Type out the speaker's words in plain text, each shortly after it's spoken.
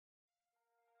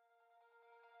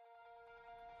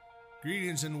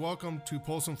Greetings and welcome to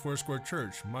Polson Foursquare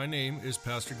Church. My name is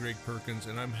Pastor Greg Perkins,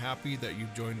 and I'm happy that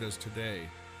you've joined us today.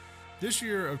 This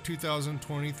year of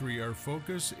 2023, our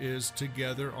focus is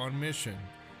Together on Mission.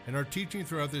 In our teaching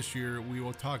throughout this year, we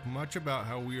will talk much about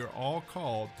how we are all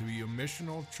called to be a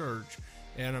missional church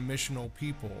and a missional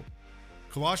people.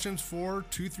 Colossians 4,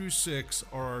 2 through 6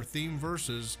 are our theme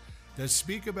verses that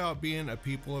speak about being a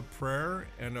people of prayer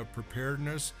and of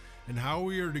preparedness, and how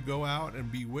we are to go out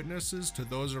and be witnesses to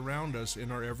those around us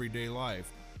in our everyday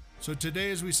life. So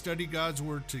today, as we study God's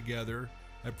Word together,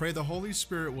 I pray the Holy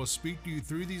Spirit will speak to you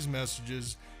through these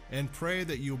messages, and pray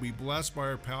that you'll be blessed by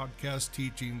our podcast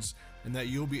teachings and that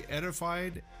you'll be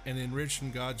edified and enriched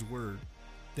in God's Word.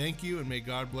 Thank you, and may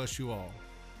God bless you all.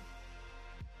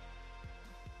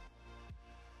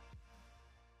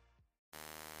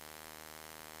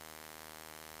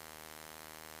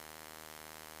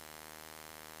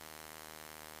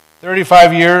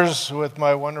 "35 years with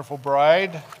my wonderful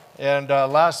bride, and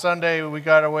last Sunday we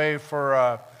got away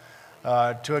to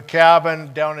a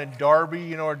cabin down in Darby.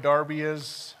 You know where Darby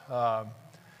is?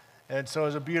 And so it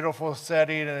was a beautiful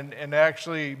setting, and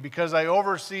actually, because I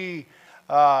oversee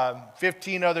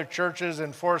 15 other churches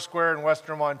in Foursquare in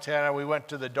western Montana, we went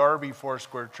to the Darby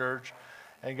Foursquare Church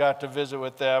and got to visit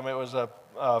with them. It was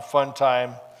a fun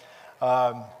time.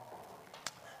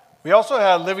 We also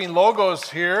had Living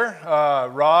Logos here,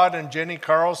 Rod and Jenny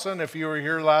Carlson, if you were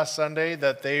here last Sunday,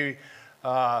 that they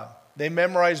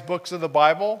memorized books of the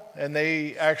Bible, and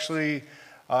they actually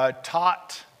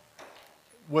taught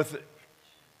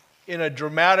in a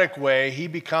dramatic way. He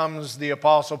becomes the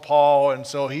Apostle Paul, and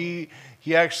so they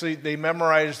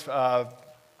memorized 1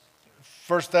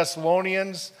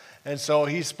 Thessalonians, and so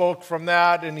he spoke from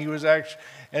that, and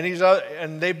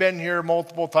and they've been here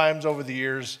multiple times over the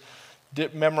years,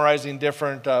 memorizing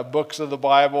different books of the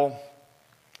Bible.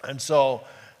 And so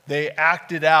they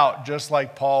acted out just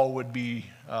like Paul would be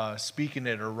speaking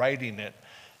it or writing it.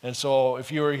 And so if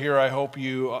you were here, I hope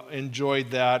you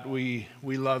enjoyed that. We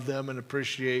love them and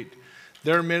appreciate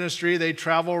their ministry. They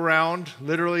travel around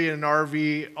literally in an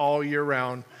RV all year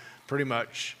round, pretty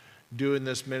much doing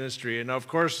this ministry. And of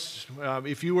course,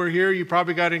 if you were here, you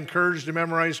probably got encouraged to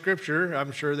memorize scripture.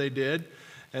 I'm sure they did.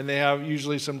 And they have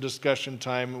usually some discussion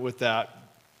time with that.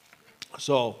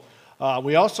 So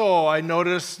I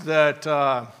noticed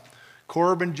that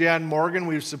Corb and Jan Morgan,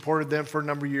 we've supported them for a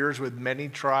number of years with many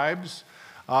tribes.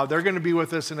 They're going to be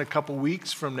with us in a couple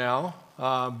weeks from now.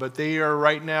 But they are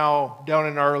right now down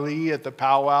in Arlee at the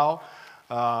powwow.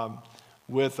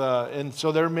 And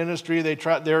so their ministry,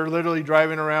 they're literally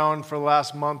driving around for the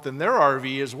last month in their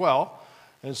RV as well.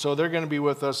 And so they're going to be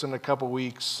with us in a couple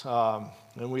weeks.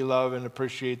 And we love and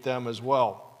appreciate them as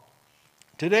well.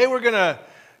 Today we're going to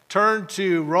turn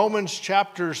to Romans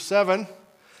chapter 7.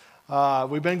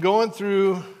 We've been going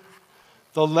through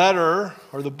the letter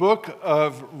or the book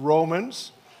of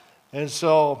Romans. And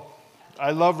so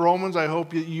I love Romans. I hope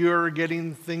that you're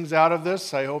getting things out of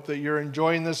this. I hope that you're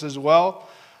enjoying this as well.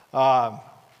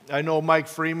 I know Mike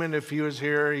Freeman, if he was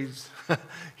here,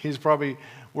 he's probably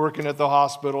working at the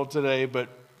hospital today, but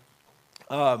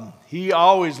he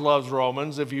always loves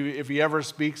Romans. If he ever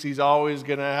speaks, he's always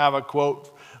going to have a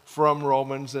quote from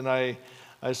Romans, and I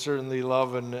certainly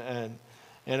love and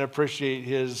appreciate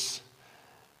his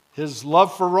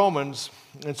love for Romans.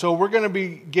 And so we're going to be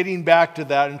getting back to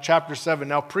that in chapter 7.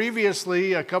 Now,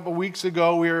 previously, a couple weeks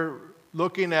ago, we were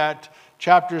looking at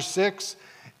chapter 6,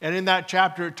 and in that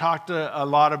chapter, it talked a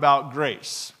lot about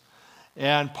grace.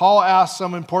 And Paul asked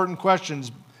some important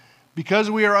questions.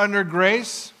 Because we are under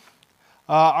grace,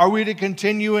 are we to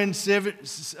continue in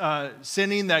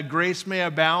sinning that grace may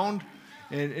abound?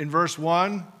 In verse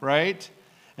 1, right?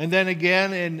 And then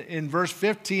again in verse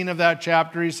 15 of that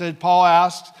chapter, he said, Paul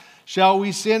asked, shall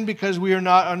we sin because we are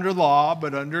not under law,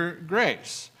 but under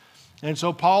grace? And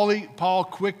so Paul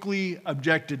quickly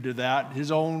objected to that.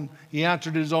 He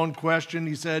answered his own question.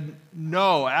 He said,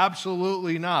 no,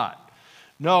 absolutely not.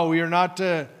 No, we are not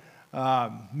to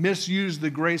misuse the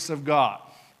grace of God.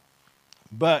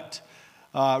 But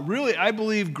really, I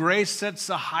believe grace sets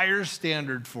a higher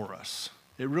standard for us.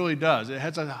 It really does.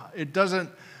 It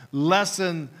doesn't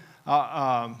lessen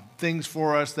things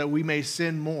for us that we may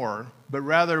sin more, but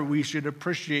rather we should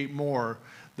appreciate more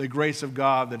the grace of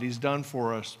God that He's done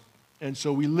for us. And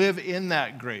so we live in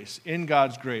that grace, in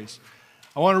God's grace.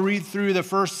 I want to read through the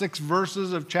first 6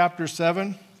 verses of chapter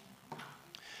 7.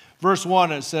 Verse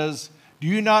 1, it says, do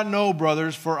you not know,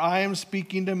 brothers, for I am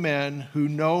speaking to men who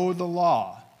know the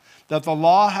law, that the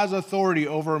law has authority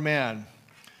over man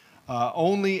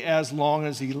only as long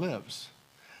as he lives.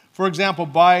 For For example,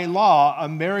 by law, a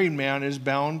married man is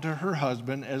bound to her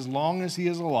husband as long as he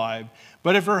is alive.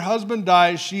 But if her husband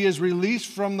dies, she is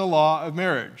released from the law of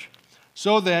marriage.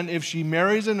 So then, if she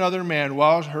marries another man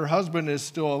while her husband is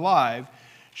still alive,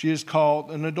 she is called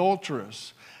an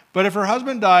adulteress. But if her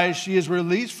husband dies, she is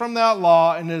released from that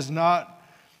law and is not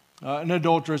an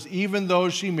adulteress, even though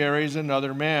she marries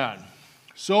another man.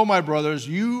 So, my brothers,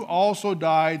 you also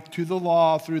died to the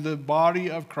law through the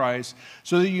body of Christ,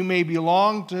 so that you may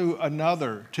belong to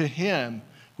another, to him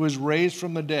who is raised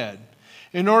from the dead,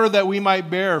 in order that we might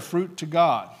bear fruit to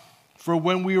God. For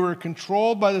when we were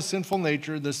controlled by the sinful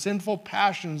nature, the sinful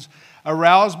passions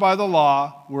aroused by the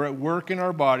law were at work in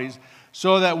our bodies,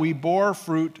 so that we bore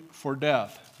fruit for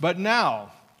death. But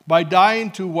now, by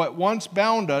dying to what once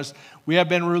bound us, we have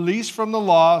been released from the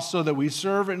law, so that we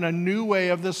serve in a new way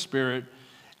of the Spirit,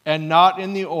 and not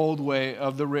in the old way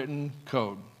of the written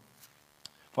code.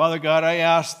 Father God, I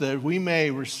ask that we may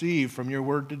receive from your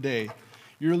word today,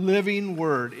 your living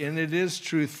word, and it is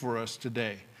truth for us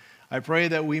today. I pray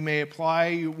that we may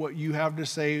apply what you have to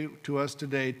say to us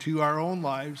today to our own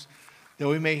lives, that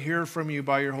we may hear from you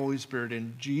by your Holy Spirit.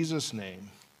 In Jesus' name,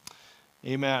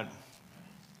 amen.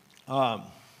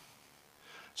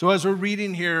 So as we're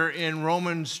reading here in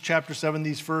Romans chapter 7,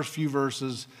 these first few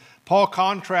verses, Paul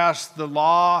contrasts the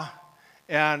law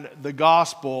and the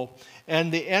gospel.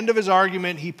 And the end of his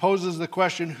argument, he poses the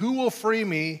question, who will free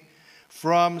me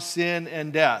from sin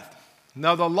and death?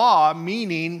 Now the law,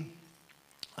 meaning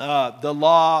the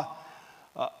law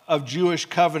of Jewish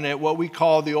covenant, what we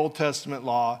call the Old Testament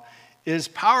law, is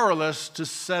powerless to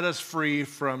set us free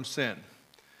from sin.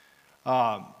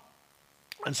 And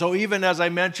so even as I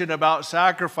mentioned about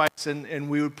sacrifice and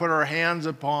we would put our hands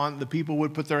upon, the people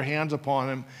would put their hands upon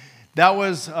him, that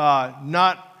was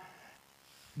an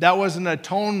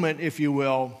atonement, if you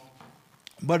will,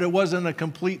 but it wasn't a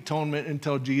complete atonement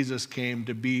until Jesus came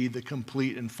to be the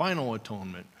complete and final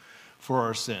atonement for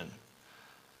our sin.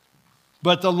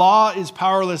 But the law is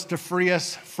powerless to free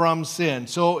us from sin.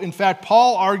 So in fact,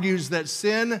 Paul argues that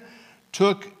sin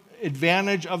took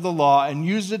advantage of the law and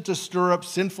used it to stir up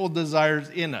sinful desires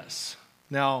in us.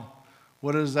 Now,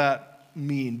 what does that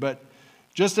mean? But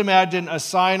just imagine a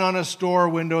sign on a store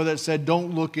window that said,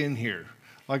 "Don't look in here."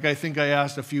 Like I think I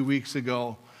asked a few weeks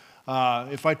ago,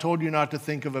 if I told you not to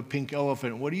think of a pink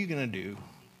elephant, what are you going to do?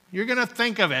 You're going to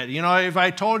think of it. You know, if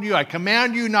I told you, I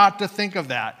command you not to think of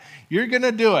that, you're going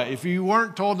to do it. If you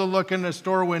weren't told to look in the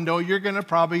store window, you're going to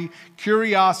probably,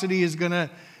 curiosity is going to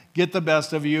get the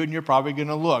best of you and you're probably going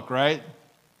to look, right?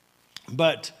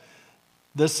 But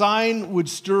the sign would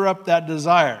stir up that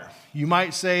desire. You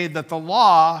might say that the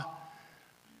law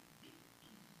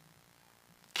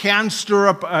can stir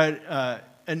up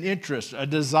an interest, a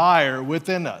desire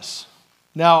within us.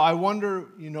 Now, I wonder,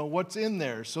 what's in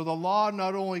there. So the law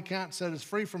not only can't set us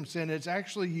free from sin, it's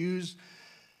actually used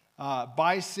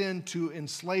by sin to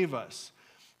enslave us.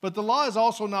 But the law is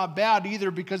also not bad either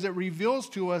because it reveals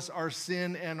to us our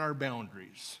sin and our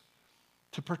boundaries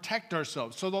to protect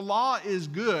ourselves. So the law is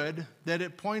good that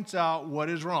it points out what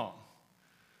is wrong.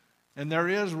 And there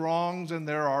is wrongs and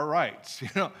there are rights.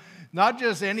 Not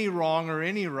just any wrong or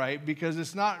any right, because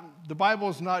the Bible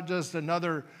is not just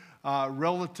another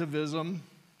relativism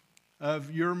of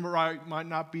your right might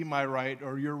not be my right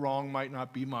or your wrong might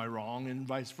not be my wrong and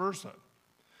vice versa.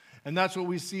 And that's what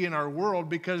we see in our world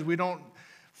because we don't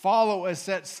follow a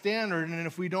set standard, and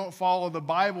if we don't follow the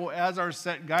Bible as our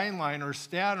set guideline or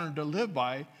standard to live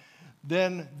by,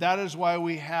 then that is why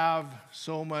we have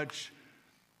so much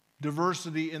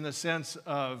diversity in the sense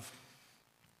of,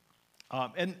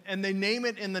 and they name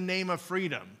it in the name of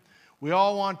freedom. We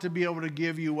all want to be able to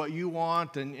give you what you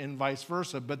want and vice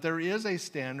versa, but there is a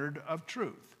standard of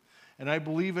truth. And I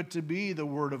believe it to be the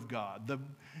Word of God,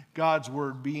 God's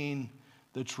Word being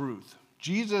the truth.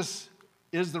 Jesus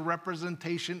is the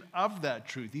representation of that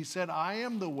truth. He said, "I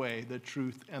am the way, the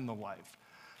truth, and the life."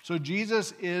 So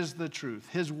Jesus is the truth.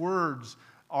 His words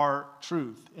are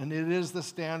truth, and it is the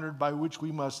standard by which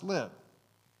we must live.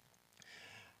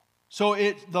 So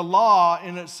the law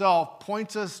in itself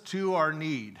points us to our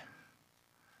need.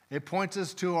 It points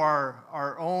us to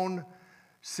our own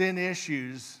sin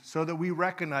issues so that we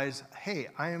recognize, hey,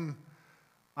 I am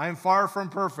far from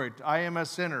perfect. I am a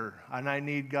sinner, and I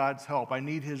need God's help. I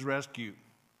need his rescue.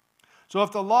 So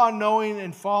if the law, knowing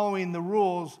and following the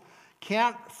rules,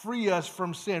 can't free us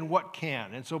from sin, what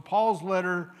can? And so Paul's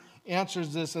letter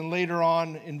answers this, and later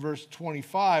on in verse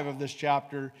 25 of this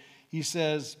chapter, he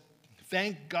says,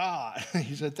 thank God.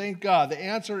 He said, thank God. The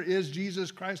answer is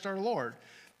Jesus Christ our Lord.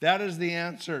 That is the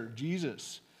answer,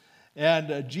 Jesus.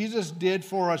 And Jesus did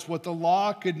for us what the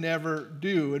law could never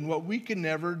do and what we can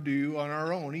never do on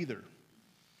our own either.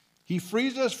 He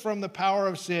frees us from the power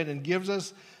of sin and gives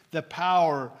us the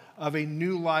power of a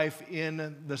new life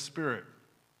in the Spirit.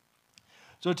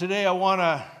 So today I want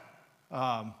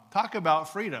to talk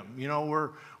about freedom. You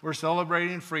know, we're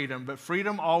celebrating freedom, but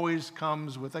freedom always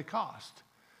comes with a cost.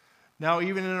 Now,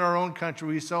 even in our own country,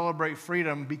 we celebrate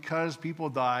freedom because people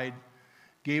died,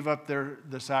 gave up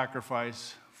the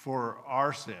sacrifice for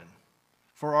our sin,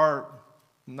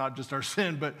 not just our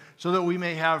sin, but so that we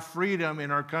may have freedom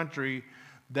in our country,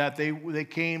 that they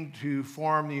came to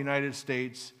form the United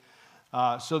States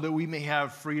so that we may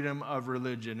have freedom of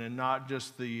religion and not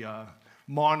just the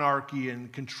monarchy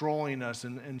and controlling us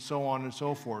and so on and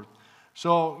so forth.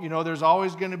 So, you know, there's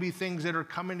always going to be things that are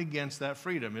coming against that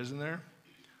freedom, isn't there?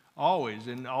 Always,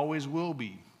 and always will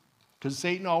be. Because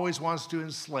Satan always wants to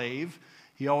enslave.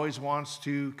 He always wants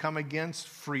to come against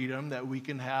freedom that we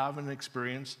can have and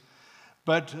experience.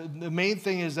 But the main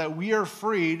thing is that we are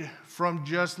freed from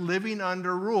just living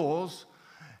under rules.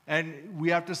 And we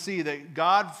have to see that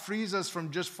God frees us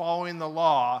from just following the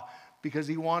law because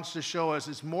he wants to show us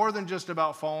it's more than just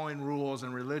about following rules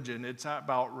and religion. It's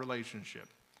about relationship.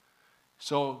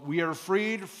 So we are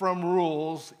freed from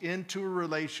rules into a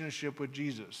relationship with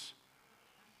Jesus.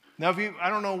 Now, I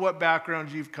don't know what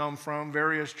backgrounds you've come from,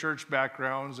 various church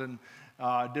backgrounds and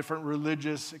different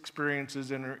religious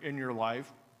experiences in your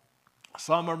life.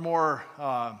 Some are more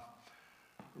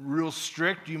real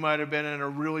strict. You might have been in a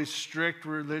really strict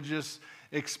religious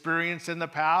experience in the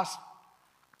past.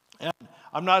 And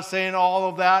I'm not saying all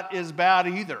of that is bad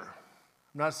either.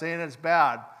 I'm not saying it's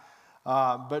bad.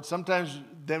 But sometimes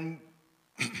then,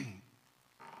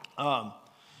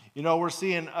 you know, we're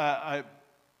seeing a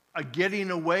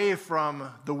getting away from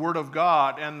the Word of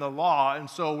God and the law, and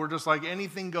so we're just like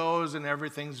anything goes and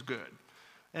everything's good.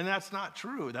 And that's not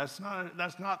true. That's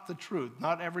not the truth.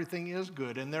 Not everything is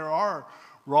good, and there are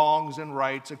wrongs and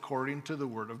rights according to the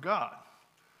Word of God.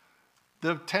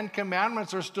 The 10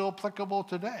 Commandments are still applicable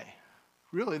today.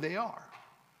 Really, they are.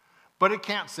 But it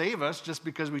can't save us just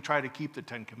because we try to keep the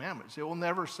 10 Commandments. It will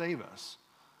never save us.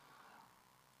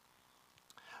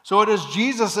 So it is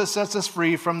Jesus that sets us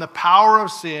free from the power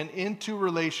of sin into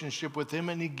relationship with him,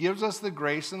 and he gives us the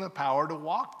grace and the power to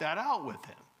walk that out with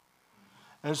him.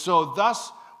 And so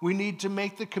thus, we need to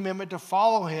make the commitment to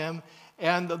follow him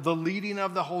and the leading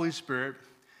of the Holy Spirit,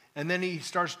 and then he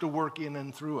starts to work in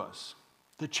and through us.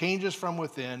 The changes from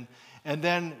within, and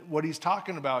then what he's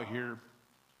talking about here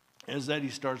is that he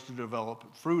starts to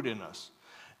develop fruit in us.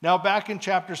 Now back in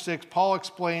chapter 6, Paul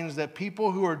explains that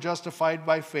people who are justified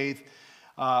by faith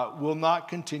will not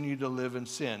continue to live in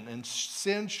sin. And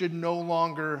sin should no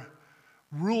longer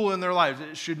rule in their lives.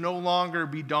 It should no longer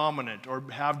be dominant or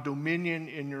have dominion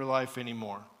in your life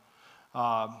anymore.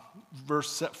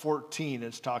 Verse 14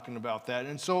 is talking about that.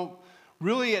 And so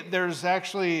really there's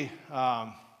actually,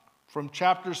 from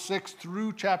chapter 6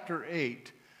 through chapter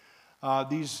 8,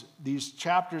 these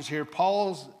chapters here,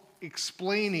 Paul's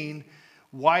explaining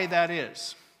why that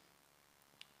is.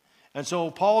 And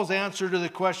so Paul's answer to the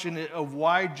question of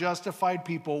why justified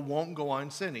people won't go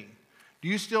on sinning. Do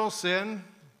you still sin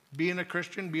being a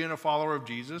Christian, being a follower of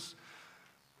Jesus?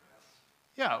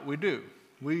 Yeah, we do.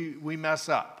 We mess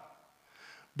up.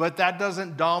 But that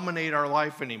doesn't dominate our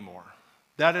life anymore.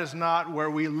 That is not where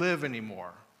we live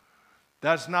anymore.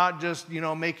 That's not just,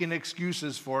 making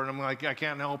excuses for it. I'm like, I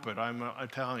can't help it. I'm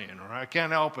Italian. Or I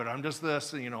can't help it. I'm just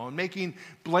this, and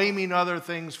blaming other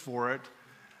things for it.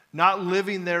 Not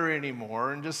living there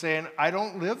anymore and just saying, I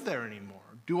don't live there anymore.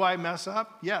 Do I mess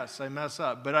up? Yes, I mess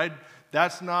up. But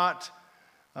that's not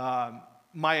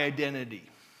my identity.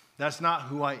 That's not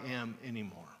who I am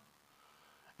anymore.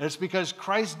 And it's because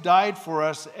Christ died for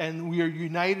us and we are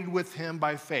united with him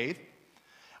by faith.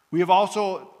 We have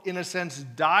also, in a sense,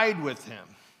 died with him.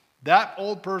 That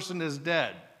old person is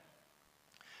dead.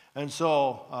 And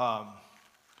so,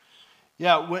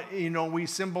 we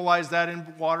symbolize that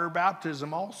in water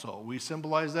baptism also. We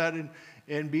symbolize that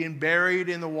in being buried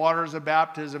in the waters of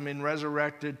baptism and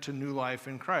resurrected to new life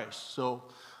in Christ. So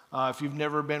if you've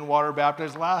never been water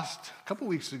baptized, a couple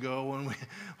weeks ago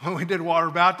when we did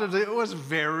water baptism, it was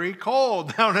very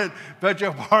cold down at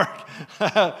Betcha Park.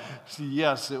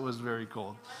 Yes, it was very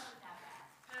cold.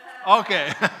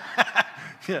 Okay.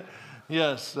 Yeah.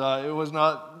 Yes, it was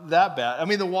not that bad. I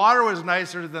mean, the water was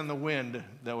nicer than the wind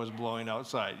that was blowing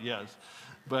outside, yes.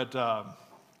 But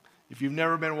if you've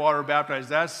never been water baptized,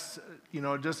 that's,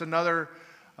 just another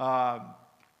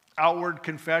outward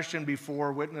confession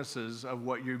before witnesses of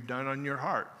what you've done on your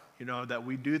heart, that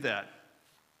we do that.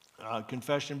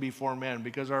 Confession before men,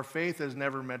 because our faith is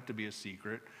never meant to be a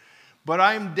secret. But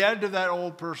I'm dead to that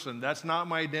old person. That's not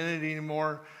my identity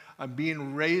anymore. I'm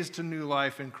being raised to new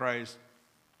life in Christ.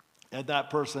 And that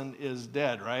person is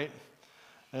dead, right?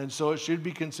 And so it should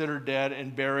be considered dead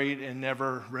and buried and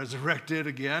never resurrected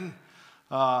again.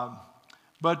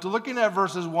 But looking at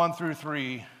verses 1 through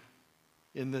 3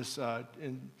 in this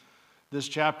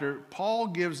chapter, Paul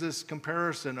gives this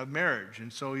comparison of marriage.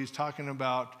 And so he's talking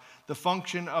about the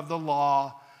function of the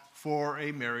law for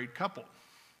a married couple.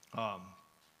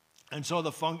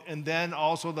 And then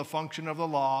also the function of the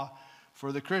law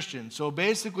for the Christian. So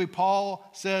basically, Paul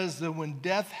says that when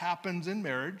death happens in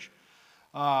marriage,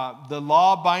 the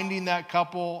law binding that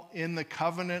couple in the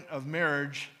covenant of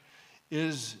marriage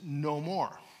is no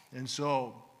more. And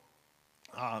so,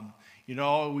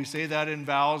 we say that in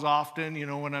vows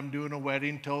often, when I'm doing a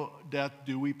wedding, till death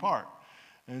do we part.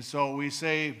 And so we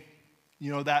say,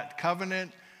 that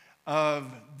covenant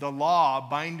of the law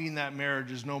binding that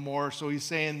marriage is no more. So he's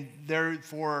saying,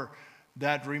 therefore,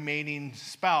 that remaining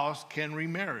spouse can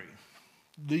remarry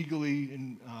legally,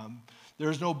 and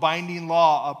there's no binding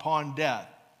law upon death.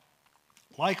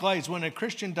 Likewise, when a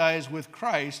Christian dies with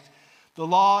Christ, the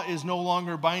law is no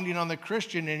longer binding on the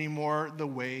Christian anymore the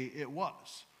way it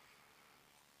was.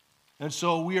 And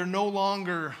so we are no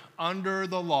longer under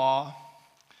the law.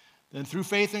 And through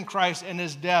faith in Christ and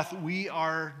his death, we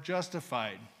are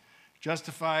justified.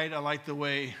 Justified, I like the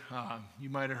way you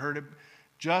might have heard it,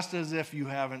 just as if you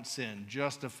haven't sinned.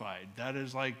 Justified. That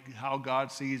is like how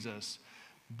God sees us,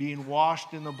 being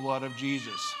washed in the blood of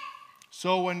Jesus.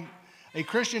 So when a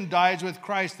Christian dies with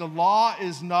Christ, the law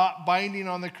is not binding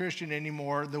on the Christian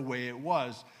anymore the way it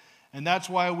was. And that's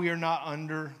why we are not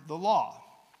under the law.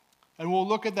 And we'll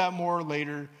look at that more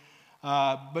later.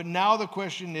 But now the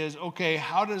question is, okay,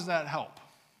 how does that help?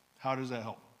 How does that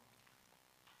help?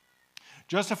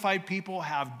 Justified people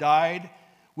have died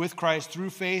with Christ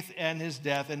through faith and his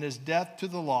death to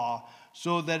the law,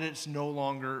 so that it's no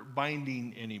longer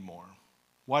binding anymore.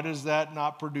 Why does that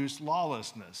not produce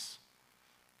lawlessness?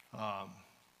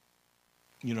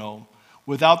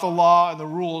 Without the law and the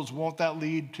rules, won't that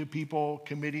lead to people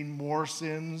committing more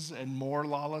sins and more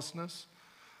lawlessness?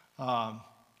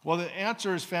 Well, the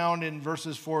answer is found in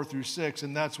verses 4 through 6,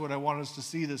 and that's what I want us to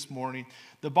see this morning.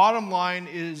 The bottom line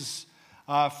is,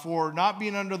 for not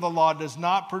being under the law does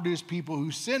not produce people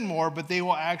who sin more, but they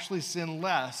will actually sin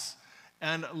less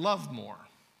and love more.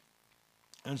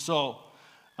 And so,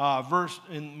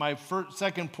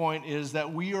 second point is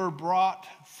that we are brought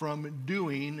from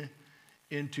doing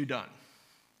into done.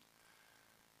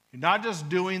 Not just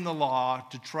doing the law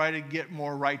to try to get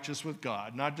more righteous with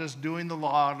God. Not just doing the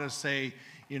law to say,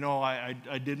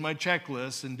 I did my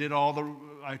checklist and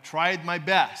I tried my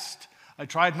best. I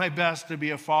tried my best to be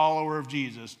a follower of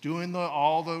Jesus, doing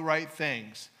all the right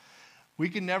things. We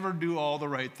can never do all the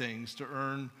right things to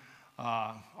earn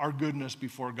our goodness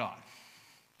before God.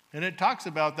 And it talks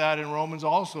about that in Romans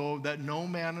also, that no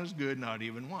man is good, not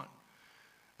even one.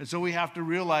 And so we have to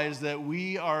realize that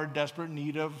we are in desperate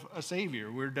need of a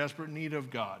Savior. We're in desperate need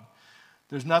of God.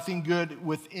 There's nothing good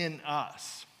within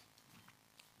us.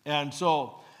 And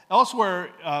so elsewhere,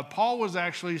 Paul was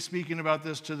actually speaking about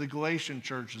this to the Galatian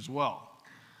church as well.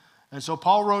 And so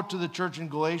Paul wrote to the church in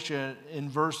Galatia in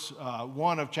verse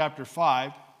 1 of chapter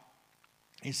 5.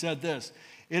 He said this,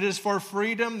 "It is for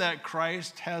freedom that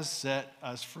Christ has set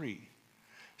us free.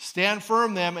 Stand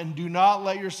firm then, and do not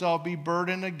let yourself be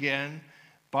burdened again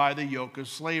by the yoke of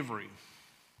slavery."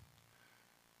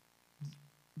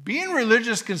 Being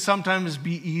religious can sometimes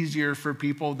be easier for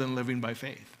people than living by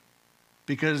faith,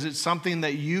 because it's something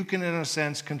that you can, in a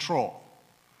sense, control.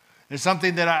 It's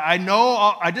something that I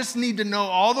know, I just need to know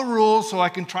all the rules so I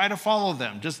can try to follow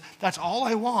them. That's all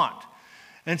I want.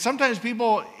 And sometimes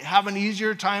people have an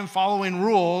easier time following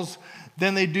rules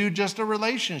than they do just a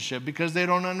relationship, because they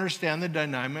don't understand the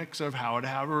dynamics of how to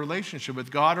have a relationship with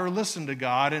God or listen to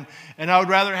God. And I would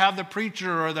rather have the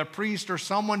preacher or the priest or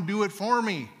someone do it for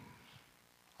me.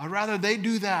 I'd rather they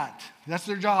do that. That's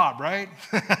their job, right?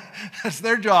 That's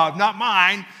their job, not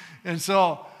mine. And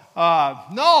so,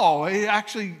 no,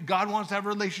 actually, God wants to have a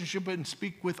relationship and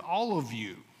speak with all of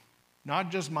you, not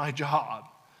just my job.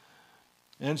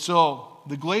 And so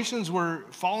the Galatians were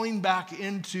falling back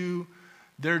into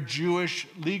their Jewish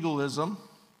legalism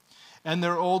and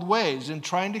their old ways and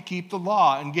trying to keep the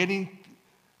law and getting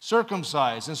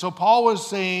circumcised. And so Paul was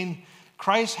saying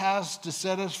Christ has to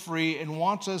set us free and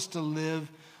wants us to live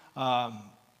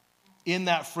in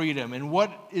that freedom. And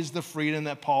what is the freedom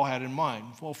that Paul had in mind?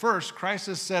 Well, first, Christ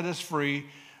has set us free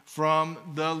from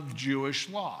the Jewish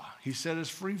law. He set us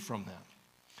free from that.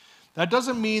 That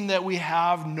doesn't mean that we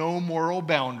have no moral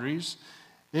boundaries.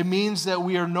 It means that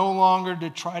we are no longer to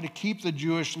try to keep the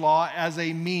Jewish law as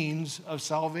a means of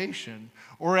salvation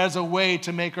or as a way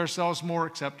to make ourselves more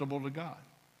acceptable to God,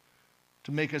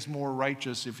 to make us more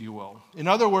righteous, if you will. In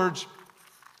other words,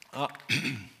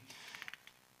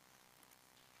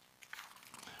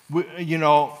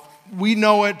 we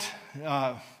know it.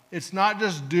 It's not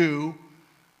just do,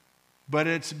 but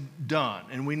it's done.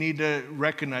 And we need to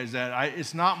recognize that.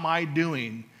 It's not my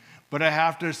doing, but I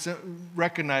have to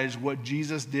recognize what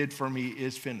Jesus did for me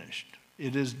is finished.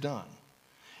 It is done.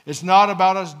 It's not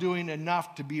about us doing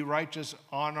enough to be righteous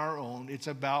on our own. It's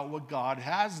about what God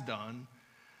has done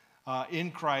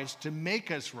in Christ to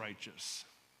make us righteous.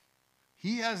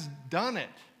 He has done it.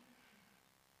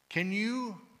 Can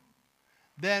you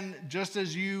then, just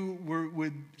as you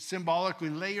would symbolically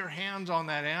lay your hands on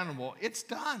that animal, it's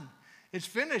done. It's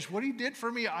finished. What he did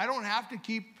for me, I don't have to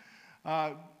keep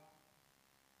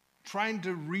trying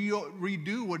to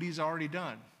redo what he's already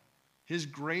done. His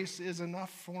grace is enough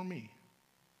for me.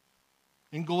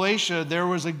 In Galatia, there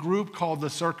was a group called the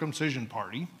Circumcision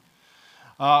Party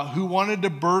who wanted to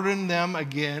burden them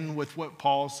again with what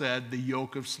Paul said, the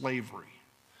yoke of slavery.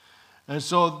 And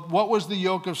so what was the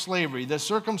yoke of slavery? The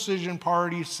Circumcision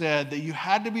Party said that you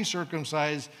had to be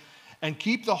circumcised and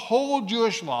keep the whole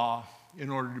Jewish law in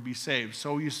order to be saved.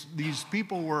 So these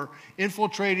people were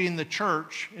infiltrating the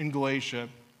church in Galatia.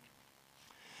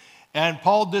 And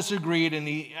Paul disagreed, and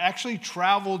he actually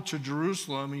traveled to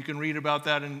Jerusalem. You can read about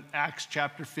that in Acts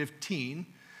chapter 15.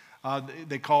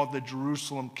 They call it the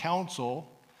Jerusalem Council.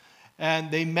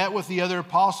 And they met with the other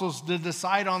apostles to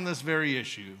decide on this very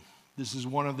issue. This is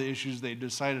one of the issues they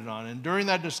decided on. And during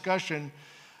that discussion,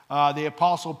 the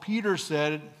apostle Peter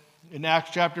said in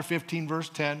Acts chapter 15, verse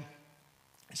 10,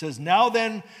 he says, "Now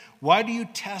then, why do you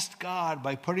test God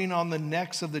by putting on the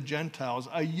necks of the Gentiles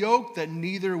a yoke that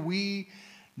neither we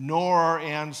nor our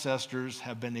ancestors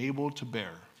have been able to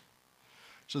bear?"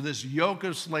 So this yoke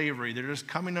of slavery, they're just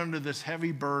coming under this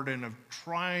heavy burden of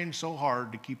trying so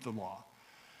hard to keep the law.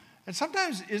 And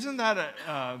sometimes, isn't that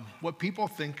what people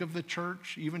think of the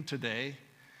church, even today?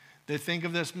 They think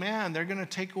of this, man, they're going to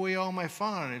take away all my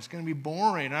fun. It's going to be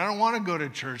boring. I don't want to go to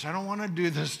church. I don't want to do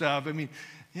this stuff. I mean,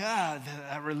 yeah,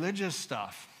 that religious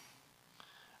stuff.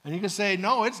 And you can say,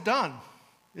 no, it's done.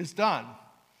 It's done.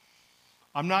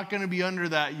 I'm not going to be under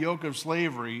that yoke of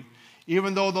slavery,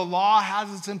 even though the law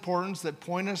has its importance that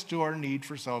point us to our need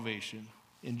for salvation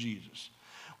in Jesus.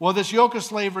 Well, this yoke of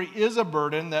slavery is a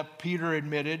burden that Peter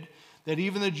admitted that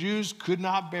even the Jews could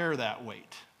not bear that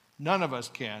weight. None of us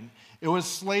can. It was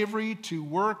slavery to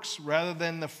works rather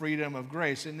than the freedom of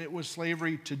grace. And it was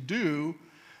slavery to do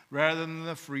rather than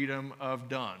the freedom of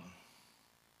done.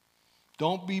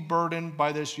 Don't be burdened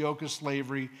by this yoke of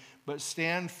slavery, but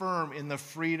stand firm in the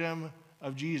freedom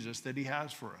of Jesus that he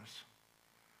has for us.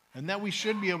 And that we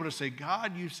should be able to say,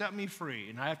 God, you set me free.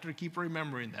 And I have to keep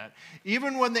remembering that.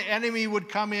 Even when the enemy would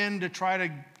come in to try to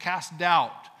cast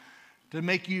doubt,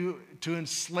 to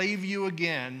enslave you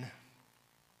again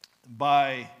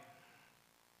by,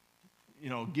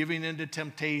 giving into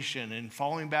temptation and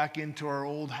falling back into our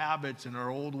old habits and our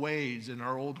old ways and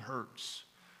our old hurts.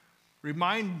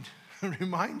 Remind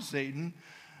Satan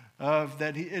of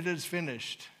that it is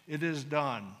finished. It is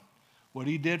done. What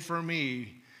he did for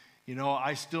me,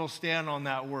 I still stand on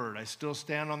that word. I still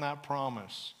stand on that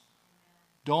promise.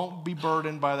 Don't be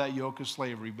burdened by that yoke of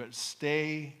slavery, but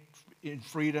stay in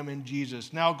freedom in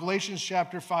Jesus. Now, Galatians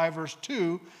chapter 5, verse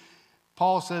 2,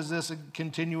 Paul says this,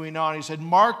 continuing on. He said,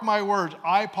 "Mark my words,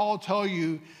 I, Paul, tell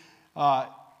you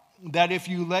that if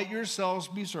you let yourselves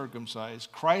be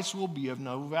circumcised, Christ will be of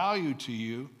no value to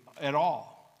you at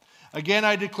all. Again,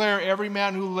 I declare every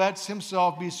man who lets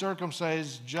himself be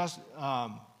circumcised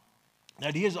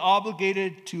that he is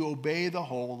obligated to obey the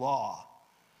whole law.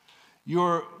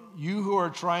 You who are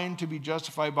trying to be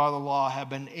justified by the law have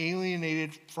been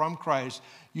alienated from Christ.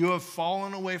 You have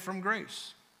fallen away from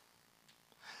grace.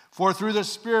 For through the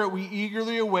Spirit we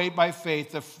eagerly await by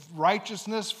faith the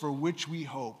righteousness for which we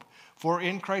hope. For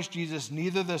in Christ Jesus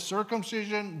neither the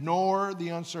circumcision nor the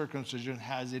uncircumcision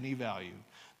has any value.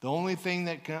 The only thing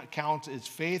that counts is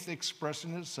faith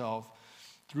expressing itself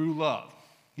through love."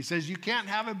 He says you can't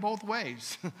have it both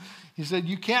ways. He said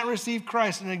you can't receive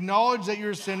Christ and acknowledge that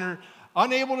you're a sinner,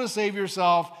 unable to save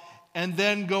yourself, and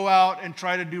then go out and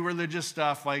try to do religious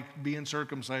stuff like being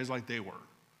circumcised like they were.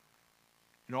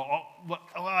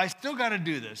 I still got to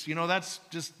do this. That's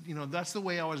just, that's the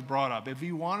way I was brought up. If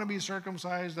you want to be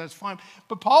circumcised, that's fine.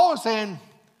 But Paul is saying,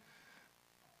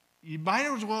 you might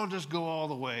as well just go all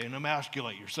the way and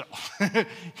emasculate yourself.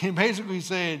 He basically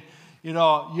saying, you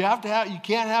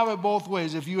can't have it both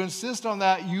ways. If you insist on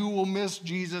that, you will miss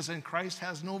Jesus, and Christ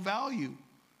has no value.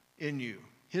 in you.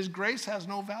 His grace has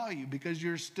no value because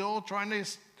you're still trying to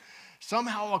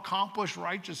somehow accomplish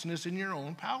righteousness in your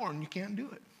own power, and you can't do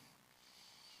it.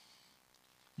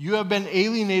 You have been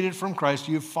alienated from Christ.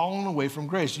 You have fallen away from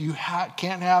grace. You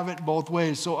can't have it both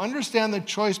ways. So understand the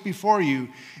choice before you.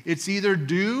 It's either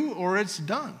do or it's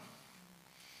done.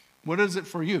 What is it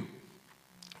for you?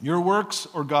 Your works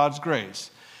or God's grace?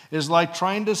 Is like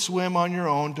trying to swim on your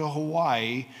own to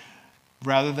Hawaii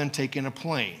rather than taking a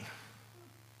plane.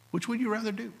 Which would you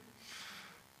rather do?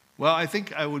 Well, I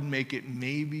think I would make it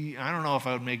I don't know if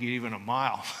I would make it even a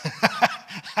mile.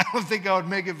 I don't think I would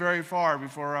make it very far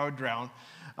before I would drown.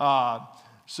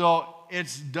 So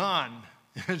it's done.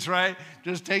 That's right.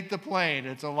 Just take the plane.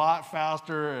 It's a lot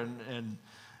faster and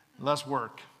less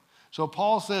work. So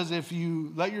Paul says if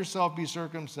you let yourself be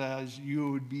circumcised,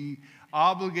 you would be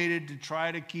obligated to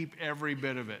try to keep every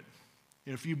bit of it.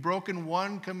 If you've broken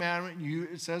one commandment,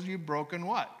 it says you've broken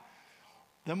what?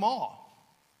 Them all.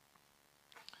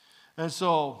 And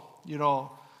so,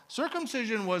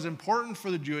 circumcision was important for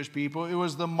the Jewish people. It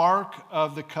was the mark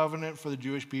of the covenant for the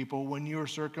Jewish people. When you were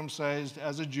circumcised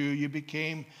as a Jew, you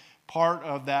became part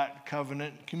of that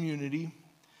covenant community.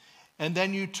 And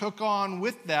then you took on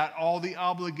with that all the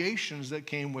obligations that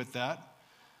came with that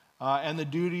and the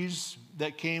duties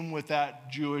that came with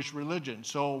that Jewish religion.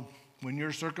 So when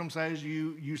you're circumcised,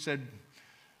 you said,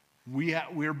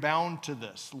 we're bound to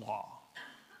this law.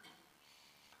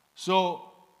 So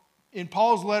in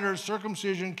Paul's letter,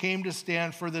 circumcision came to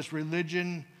stand for this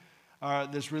religious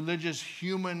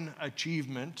human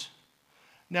achievement.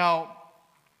 Now,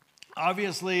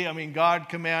 obviously, God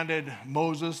commanded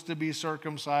Moses to be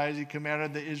circumcised. He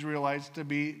commanded the Israelites to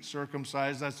be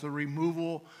circumcised. That's the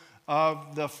removal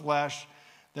of the flesh.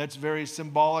 That's very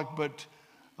symbolic, but,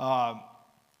 and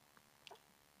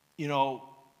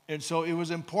so it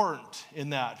was important in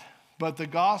that. But the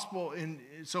gospel,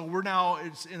 so we're now,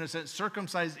 it's in a sense,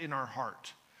 circumcised in our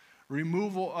heart.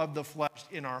 Removal of the flesh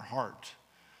in our heart,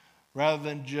 rather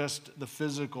than just the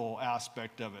physical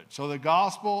aspect of it. So the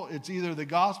gospel, it's either the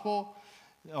gospel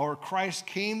or Christ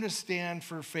came to stand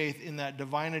for faith in that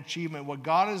divine achievement. What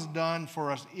God has done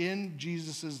for us in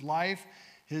Jesus' life,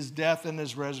 his death, and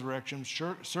his resurrection.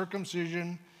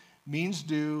 Circumcision means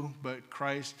do, but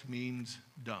Christ means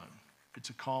done. It's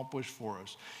accomplished for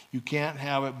us. You can't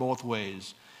have it both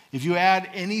ways. If you add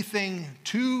anything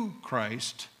to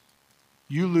Christ,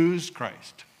 you lose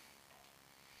Christ.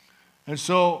 And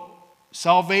so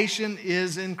salvation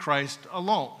is in Christ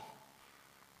alone.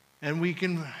 And we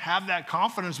can have that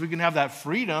confidence, we can have that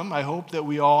freedom. I hope that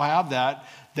we all have that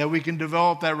we can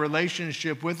develop that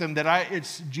relationship with him,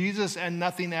 it's Jesus and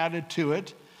nothing added to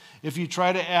it. If you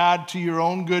try to add to your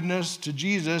own goodness to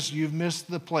Jesus, you've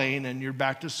missed the plane and you're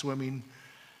back to swimming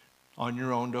on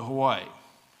your own to Hawaii.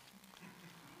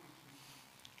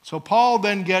 So Paul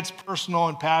then gets personal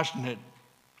and passionate,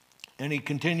 and he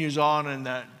continues on in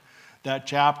that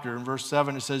chapter. In verse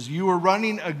 7, it says, "You are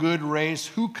running a good race.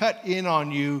 Who cut in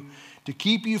on you to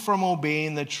keep you from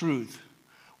obeying the truth?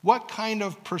 What kind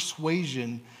of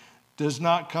persuasion does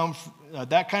not come?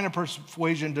 That kind of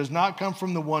persuasion does not come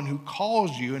from the one who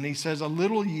calls you." And he says, "A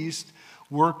little yeast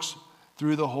works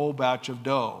through the whole batch of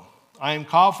dough. I am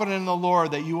confident in the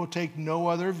Lord that you will take no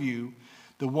other view.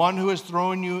 The one who has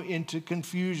thrown you into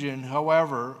confusion,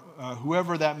 however,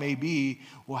 whoever that may be,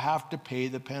 will have to pay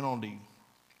the penalty.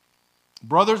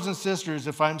 Brothers and sisters,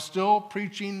 if I'm still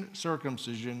preaching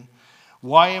circumcision,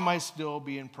 why am I still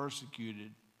being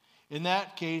persecuted? In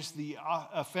that case, the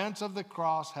offense of the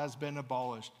cross has been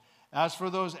abolished. As for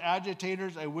those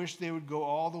agitators, I wish they would go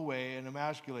all the way and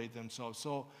emasculate themselves."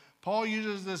 So Paul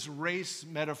uses this race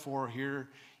metaphor here.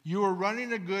 You are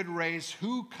running a good race.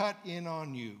 Who cut in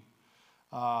on you?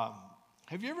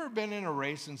 Have you ever been in a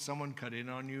race and someone cut in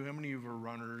on you? How many of you are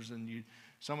runners and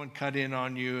someone cut in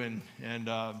on you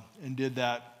and did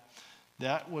that?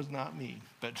 That was not me,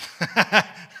 but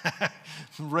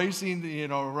racing,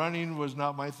 running was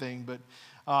not my thing. But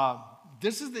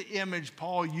this is the image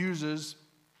Paul uses,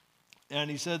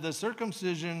 and he said the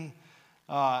circumcisors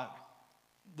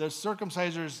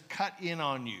cut in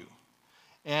on you.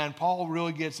 And Paul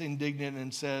really gets indignant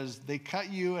and says, they cut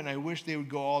you, and I wish they would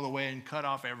go all the way and cut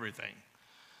off everything.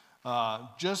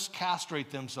 Just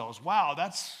castrate themselves. Wow,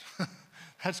 that's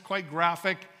quite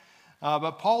graphic.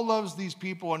 But Paul loves these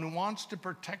people and wants to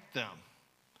protect them.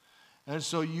 And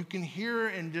so you can hear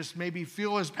and just maybe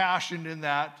feel his passion in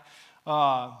that.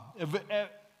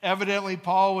 Evidently,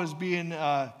 Paul was being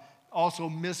also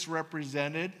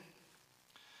misrepresented,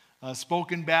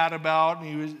 spoken bad about,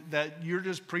 and that you're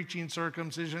just preaching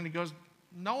circumcision. He goes,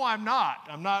 no, I'm not.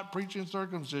 I'm not preaching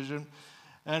circumcision.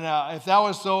 And if that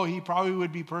was so, he probably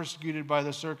would be persecuted by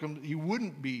he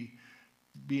wouldn't be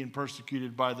being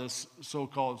persecuted by this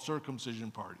so-called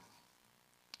circumcision party.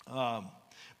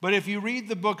 But if you read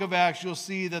the book of Acts, you'll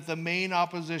see that the main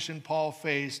opposition Paul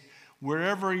faced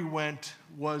wherever he went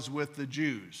was with the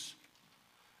Jews.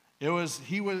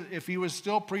 If he was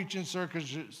still preaching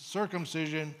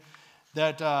circumcision,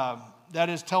 that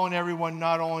is telling everyone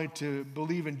not only to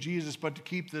believe in Jesus, but to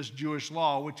keep this Jewish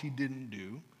law, which he didn't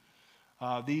do.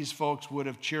 These folks would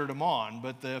have cheered him on,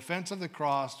 but the offense of the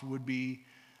cross would be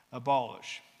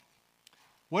abolished.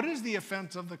 What is the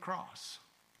offense of the cross?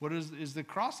 Is the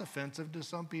cross offensive to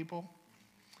some people?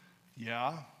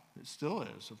 Yeah, it still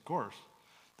is, of course.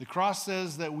 The cross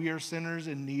says that we are sinners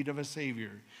in need of a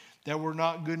Savior, that we're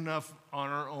not good enough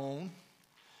on our own,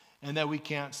 and that we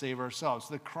can't save ourselves.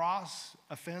 The cross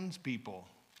offends people.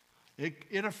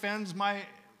 It offends my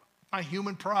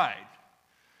human pride.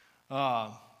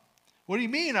 What do you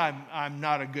mean I'm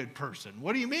not a good person?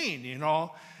 What do you mean,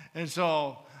 And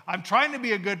so I'm trying to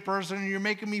be a good person and you're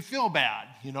making me feel bad.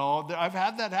 I've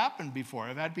had that happen before.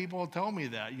 I've had people tell me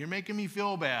that. You're making me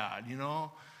feel bad,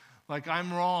 like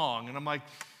I'm wrong. And I'm like,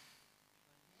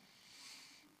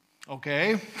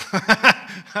 okay.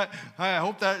 I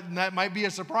hope that might be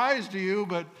a surprise to you,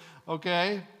 but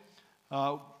okay.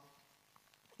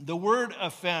 The word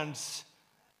offense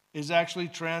is actually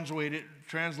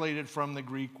translated from the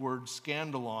Greek word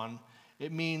scandalon.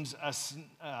 It means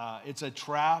it's a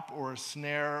trap or a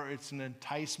snare. It's an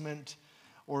enticement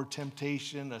or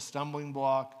temptation, a stumbling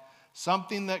block,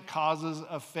 something that causes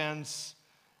offense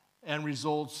and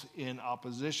results in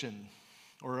opposition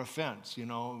or offense,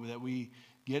 that we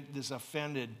get this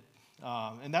offended.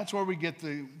 And that's where we get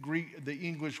the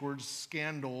English word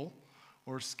scandal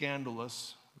or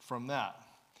scandalous from that.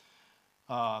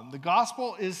 The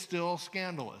gospel is still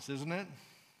scandalous, isn't it?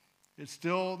 It's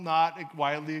still not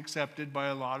widely accepted by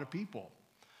a lot of people.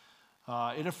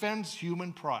 It offends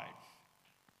human pride.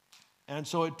 And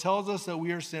so it tells us that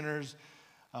we are sinners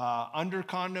under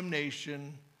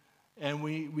condemnation, and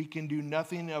we can do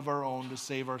nothing of our own to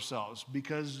save ourselves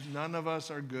because none of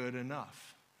us are good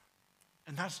enough.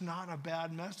 And that's not a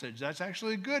bad message. That's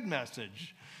actually a good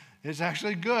message. It's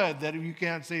actually good that you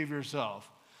can't save yourself.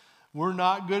 We're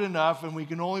not good enough, and we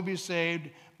can only be saved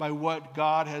by what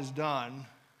God has done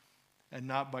and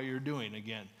not by your doing.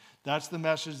 Again, that's the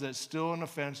message that's still an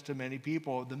offense to many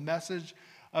people. The message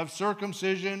of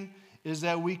circumcision is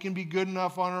that we can be good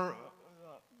enough on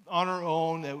our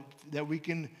own, that we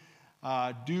can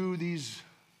do these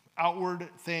outward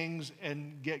things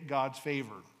and get God's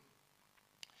favor.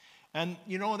 And,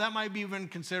 that might be even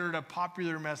considered a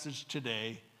popular message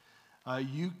today.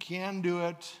 You can do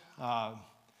it,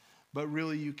 but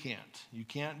really you can't. You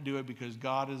can't do it because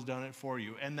God has done it for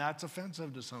you. And that's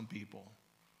offensive to some people.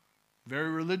 Very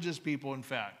religious people, in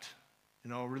fact.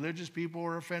 Religious people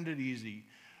are offended easy.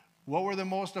 What were the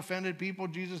most offended people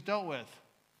Jesus dealt with?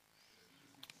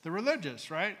 The religious,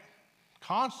 right?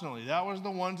 Constantly. That was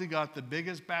the ones he got the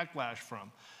biggest backlash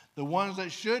from. The ones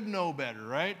that should know better,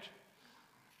 right?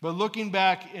 But looking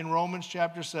back in Romans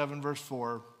chapter 7, verse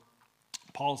 4,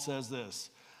 Paul says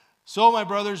this: "So, my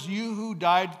brothers, you who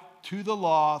died to the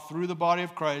law through the body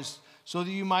of Christ, so that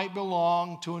you might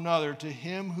belong to another, to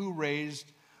him who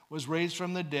was raised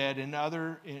from the dead,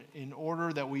 in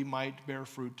order that we might bear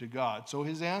fruit to God." So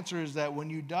his answer is that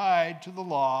when you died to the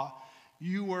law,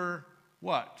 you were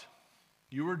what?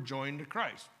 You were joined to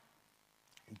Christ.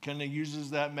 He kind of uses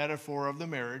that metaphor of the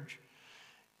marriage.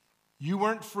 You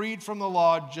weren't freed from the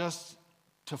law just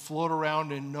to float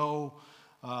around in no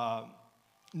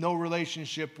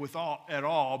relationship at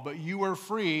all, but you were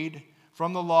freed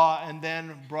from the law and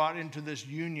then brought into this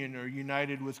union or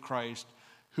united with Christ,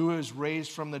 who is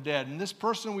raised from the dead. And this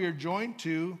person we are joined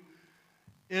to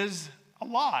is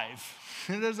alive.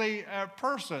 It is a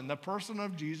person, the person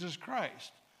of Jesus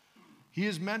Christ. He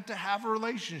is meant to have a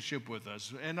relationship with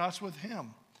us and us with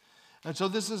him. And so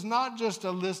this is not just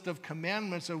a list of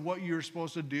commandments of what you're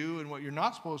supposed to do and what you're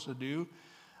not supposed to do.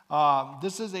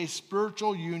 This is a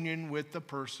spiritual union with the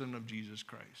person of Jesus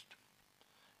Christ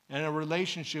and a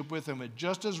relationship with him. It's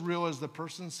just as real as the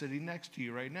person sitting next to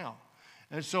you right now.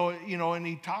 And so, and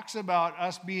he talks about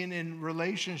us being in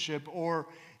relationship or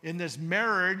in this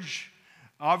marriage.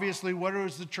 Obviously, what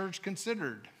is the church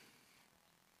considered?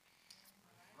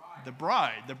 The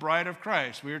bride of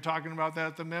Christ. We were talking about that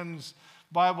at the men's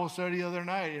Bible study the other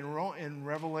night in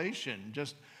Revelation.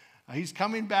 He's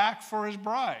coming back for his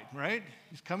bride, right?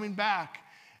 He's coming back.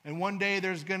 And one day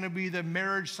there's going to be the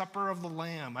marriage supper of the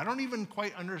Lamb. I don't even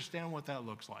quite understand what that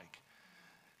looks like.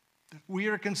 We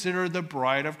are considered the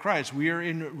bride of Christ. We are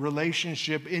in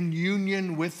relationship, in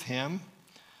union with him.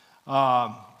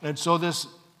 And so this,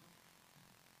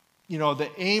 the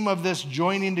aim of this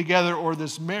joining together or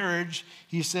this marriage,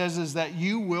 he says, is that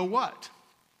you will what?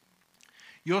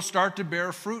 You'll start to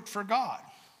bear fruit for God.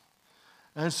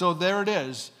 And so there it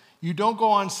is. You don't go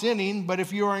on sinning, but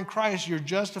if you are in Christ, you're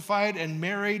justified and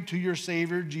married to your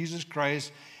Savior, Jesus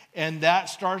Christ, and that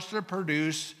starts to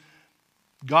produce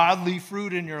godly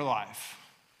fruit in your life.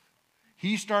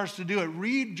 He starts to do it.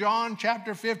 Read John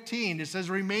chapter 15. It says,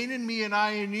 remain in me and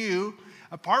I in you.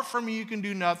 Apart from me, you can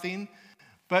do nothing,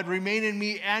 but remain in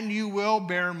me and you will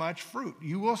bear much fruit.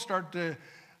 You will start to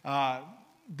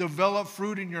develop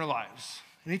fruit in your lives.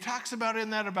 And he talks about in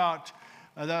that about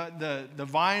the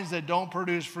vines that don't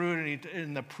produce fruit and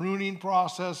in the pruning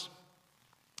process.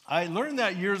 I learned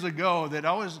that years ago that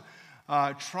I was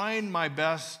trying my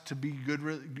best to be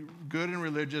good and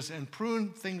religious and prune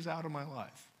things out of my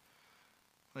life.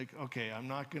 Like, okay, I'm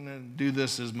not going to do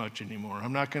this as much anymore.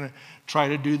 I'm not going to try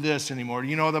to do this anymore.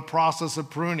 The process of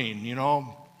pruning,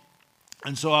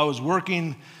 And so I was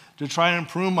working to try and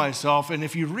prune myself. And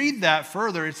if you read that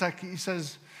further, it's like he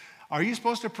says, are you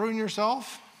supposed to prune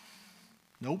yourself?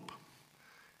 Nope.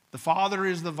 The Father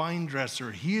is the vine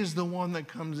dresser. He is the one that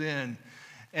comes in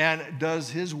and does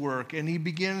his work, and he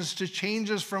begins to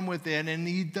change us from within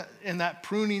in that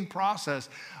pruning process.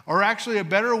 Or actually a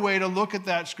better way to look at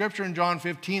that scripture in John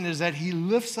 15 is that he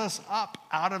lifts us up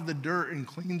out of the dirt and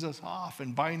cleans us off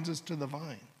and binds us to the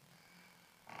vine.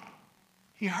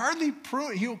 He'll hardly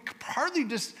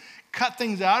just cut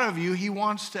things out of you. He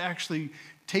wants to actually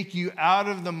take you out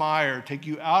of the mire, take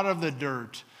you out of the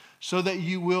dirt, so that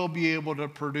you will be able to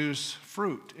produce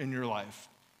fruit in your life.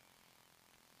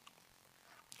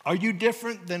 Are you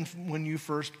different than when you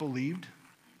first believed?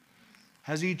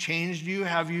 Has he changed you?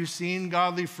 Have you seen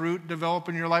godly fruit develop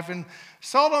in your life? And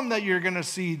seldom that you're going to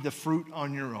see the fruit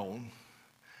on your own.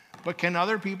 But can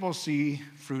other people see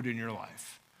fruit in your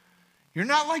life? You're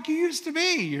not like you used to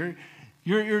be.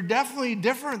 You're definitely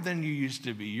different than you used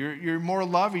to be. You're more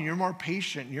loving. You're more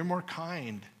patient. You're more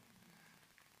kind.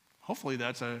 Hopefully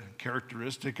that's a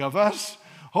characteristic of us.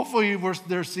 Hopefully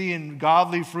they're seeing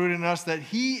godly fruit in us that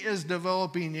he is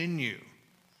developing in you.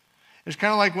 It's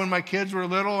kind of like when my kids were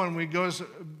little and we'd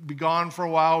be gone for a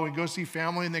while, we'd go see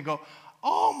family and they go,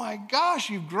 oh my gosh,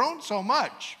 you've grown so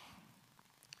much.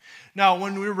 Now,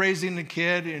 when we're raising a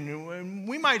kid, and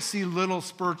we might see little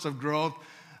spurts of growth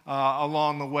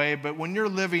along the way, but when you're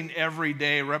living every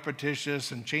day,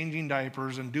 repetitious, and changing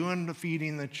diapers, and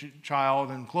feeding the child,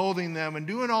 and clothing them, and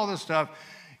doing all this stuff,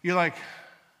 you're like,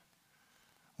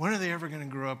 when are they ever going to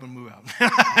grow up and move out?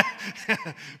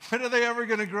 When are they ever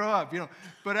going to grow up?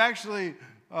 But actually,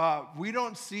 we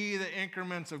don't see the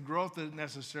increments of growth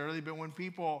necessarily, but when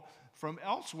people from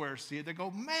elsewhere see it, they go,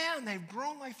 man, they've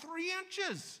grown like 3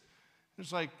 inches.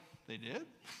 It's like, they did?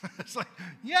 It's like,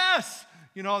 yes.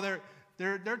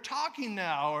 They're talking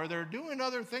now, or they're doing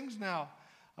other things now.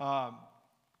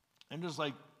 And just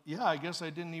like, yeah, I guess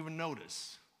I didn't even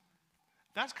notice.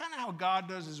 That's kind of how God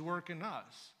does his work in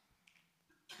us.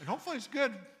 And hopefully it's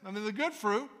good. The good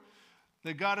fruit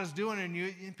that God is doing in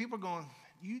you, and people are going,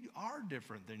 you are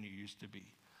different than you used to be.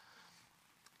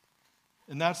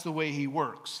 And that's the way he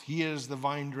works. He is the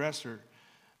vine dresser.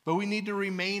 But we need to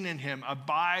remain in him,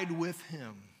 abide with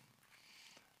him.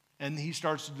 And he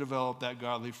starts to develop that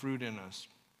godly fruit in us.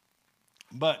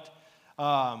 But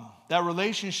that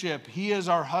relationship, he is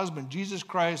our husband, Jesus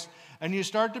Christ, and you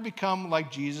start to become like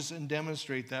Jesus and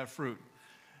demonstrate that fruit.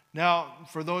 Now,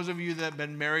 for those of you that have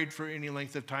been married for any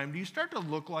length of time, do you start to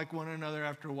look like one another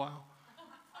after a while?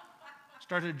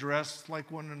 Start to dress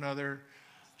like one another?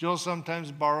 Jill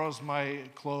sometimes borrows my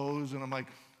clothes, and I'm like,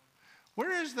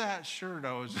 where is that shirt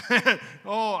I was?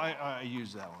 Oh, I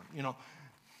used that one.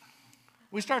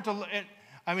 We start to,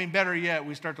 better yet,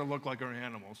 we start to look like our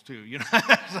animals too.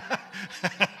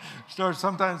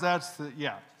 Sometimes that's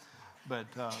But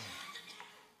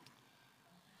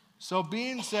so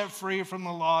being set free from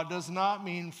the law does not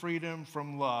mean freedom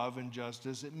from love and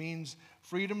justice. It means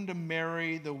freedom to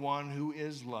marry the one who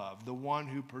is love, the one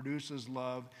who produces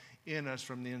love in us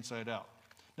from the inside out.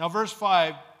 Now, verse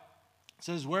 5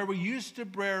 says, where we used to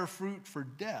bear fruit for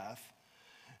death,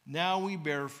 now we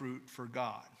bear fruit for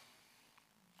God.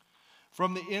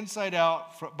 From the inside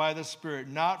out by the Spirit,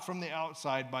 not from the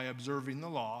outside by observing the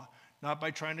law, not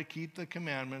by trying to keep the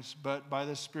commandments, but by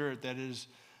the Spirit. That is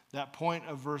that point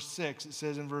of verse 6. It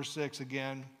says in verse 6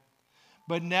 again,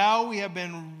 but now we have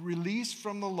been released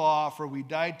from the law, for we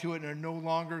died to it and are no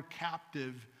longer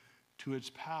captive to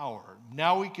its power.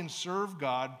 Now we can serve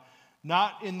God,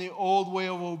 not in the old way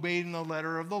of obeying the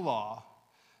letter of the law,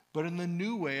 but in the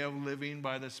new way of living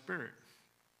by the Spirit.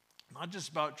 Not just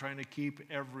about trying to keep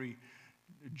every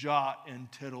jot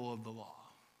and tittle of the law,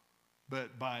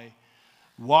 but by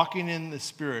walking in the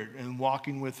Spirit and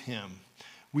walking with Him.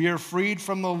 We are freed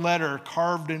from the letter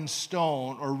carved in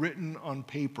stone or written on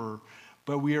paper,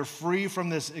 but we are free from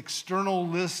this external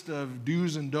list of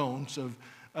do's and don'ts,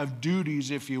 of duties,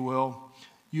 if you will.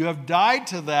 You have died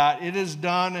to that. It is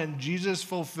done, and Jesus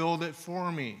fulfilled it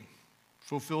for me,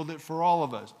 fulfilled it for all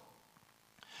of us.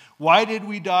 Why did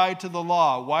we die to the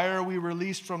law? Why are we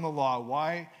released from the law?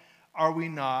 Why are we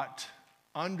not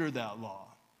under that law?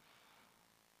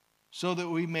 So that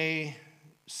we may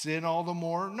sin all the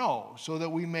more? No, so that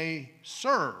we may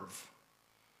serve.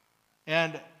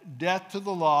 And death to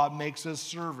the law makes us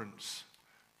servants,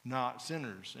 not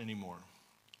sinners anymore.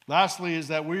 Lastly is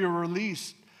that we are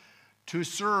released to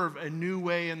serve a new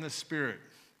way in the Spirit.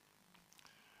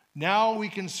 Now we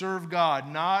can serve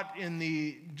God, not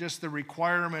in just the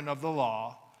requirement of the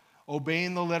law,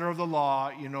 obeying the letter of the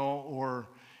law, or,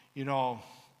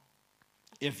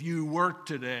 if you work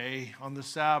today on the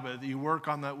Sabbath, you work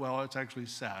on that, well, it's actually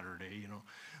Saturday,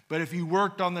 But if you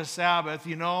worked on the Sabbath,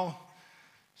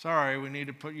 sorry, we need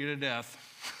to put you to death.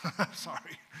 Sorry,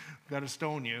 we've got to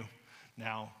stone you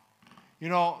now.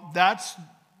 That's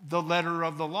the letter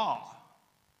of the law.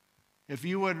 If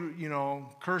you would,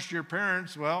 curse your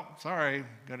parents, well, sorry,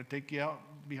 got to take you out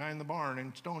behind the barn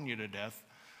and stone you to death.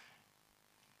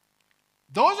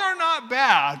 Those are not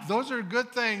bad. Those are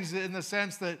good things in the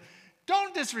sense that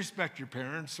don't disrespect your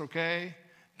parents, okay?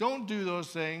 Don't do those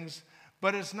things,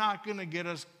 but it's not going to get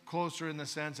us closer in the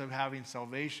sense of having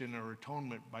salvation or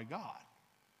atonement by God.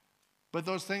 But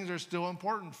those things are still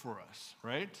important for us,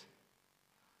 right?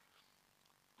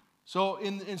 So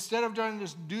instead of trying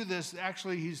to do this,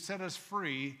 actually He's set us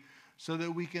free so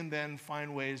that we can then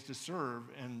find ways to serve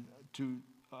and to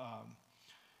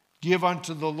give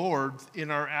unto the Lord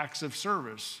in our acts of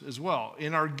service as well,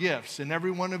 in our gifts. And every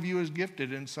one of you is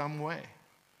gifted in some way,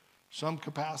 some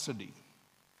capacity.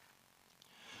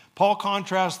 Paul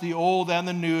contrasts the old and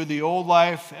the new, the old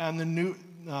life and the new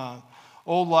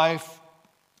old life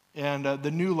and the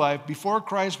new life. Before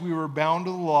Christ, we were bound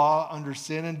to the law under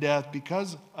sin and death.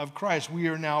 Because of Christ, we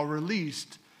are now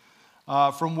released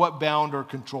from what bound or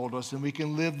controlled us, and we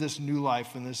can live this new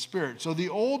life in the Spirit. So the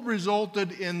old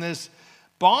resulted in this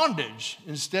bondage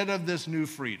instead of this new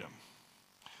freedom.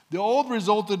 The old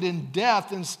resulted in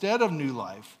death instead of new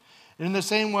life. And in the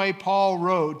same way, Paul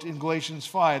wrote in Galatians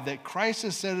 5 that Christ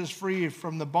has set us free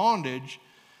from the bondage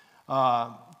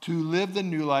to live the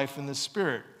new life in the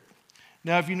Spirit.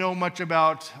 Now, if you know much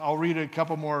about, I'll read a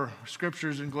couple more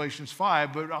scriptures in Galatians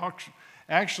 5, but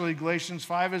actually Galatians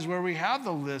 5 is where we have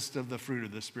the list of the fruit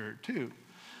of the Spirit too.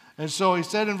 And so he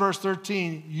said in verse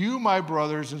 13, you, my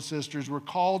brothers and sisters, were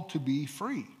called to be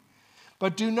free.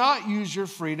 But do not use your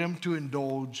freedom to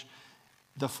indulge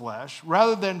the flesh,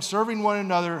 rather than serving one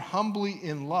another humbly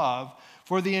in love.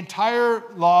 For the entire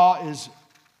law is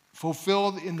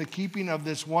fulfilled in the keeping of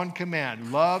this one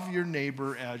command, love your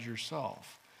neighbor as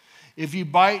yourself. If you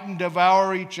bite and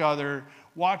devour each other,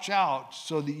 watch out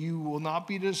so that you will not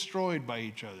be destroyed by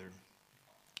each other.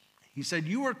 He said,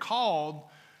 you are called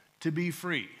to be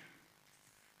free.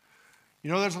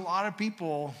 There's a lot of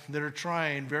people that are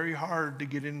trying very hard to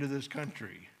get into this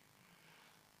country,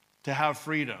 to have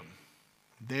freedom.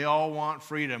 They all want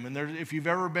freedom. And if you've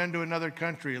ever been to another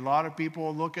country, a lot of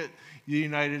people look at the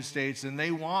United States and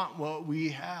they want what we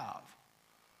have.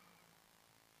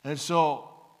 And so,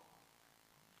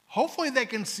 hopefully they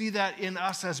can see that in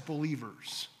us as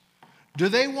believers. Do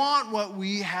they want what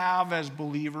we have as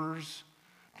believers?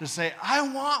 To say, I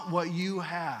want what you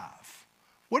have.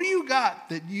 What do you got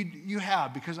that you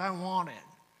have? Because I want it.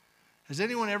 Has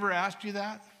anyone ever asked you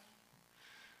that?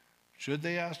 Should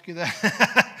they ask you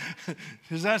that?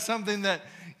 Is that something that,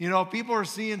 people are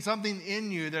seeing something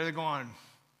in you. They're going,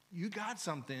 you got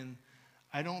something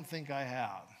I don't think I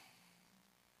have.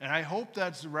 And I hope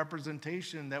that's a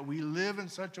representation that we live in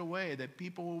such a way that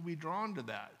people will be drawn to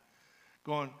that.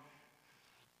 Going,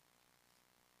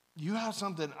 you have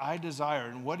something I desire,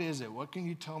 and what is it? What can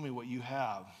you tell me what you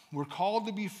have? We're called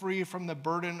to be free from the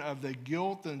burden of the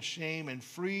guilt and shame, and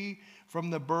free from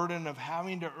the burden of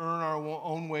having to earn our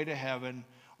own way to heaven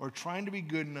or trying to be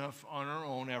good enough on our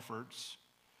own efforts.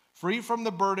 Free from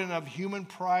the burden of human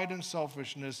pride and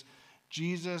selfishness,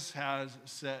 Jesus has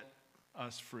set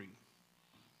us free.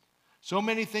 So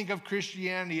many think of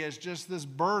Christianity as just this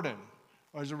burden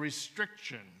or as a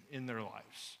restriction in their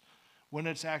lives, when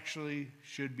it's actually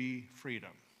should be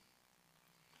freedom.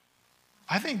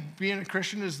 I think being a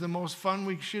Christian is the most fun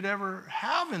we should ever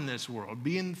have in this world,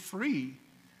 being free.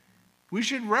 We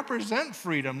should represent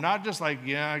freedom, not just like,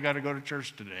 I got to go to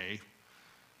church today.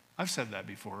 I've said that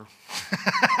before.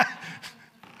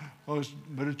 Oh,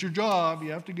 but it's your job.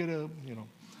 You have to get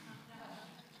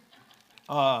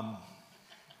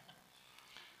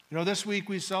this week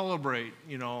we celebrate,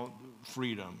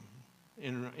 freedom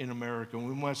in America.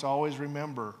 We must always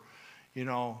remember,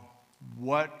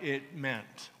 what it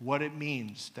meant, what it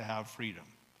means to have freedom.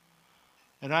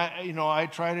 And I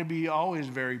try to be always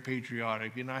very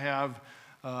patriotic. And I have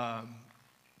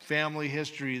family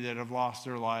history that have lost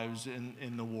their lives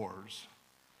in the wars.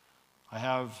 I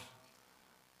have,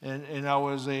 and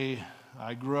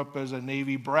I grew up as a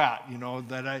Navy brat,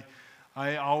 that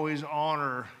I always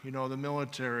honor, the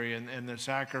military and the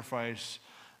sacrifice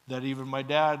that even my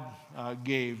dad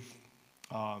gave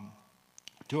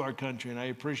to our country, and I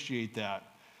appreciate that.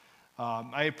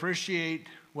 I appreciate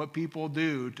what people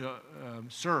do to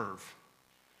serve.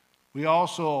 We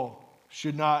also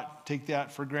should not take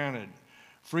that for granted.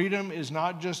 Freedom is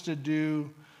not just to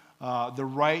do the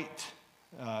right.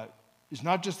 It's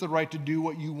not just the right to do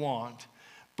what you want,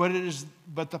 but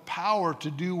the power to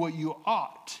do what you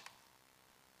ought.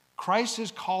 Christ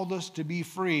has called us to be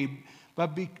free,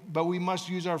 but we must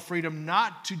use our freedom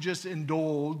not to just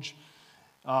indulge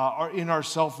in our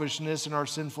selfishness and our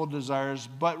sinful desires,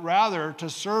 but rather to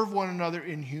serve one another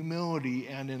in humility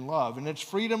and in love. And it's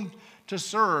freedom to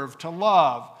serve, to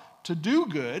love, to do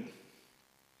good.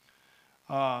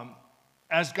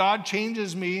 As God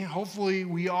changes me, hopefully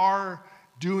we are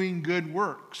doing good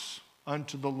works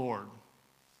unto the Lord.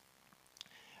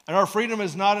 And our freedom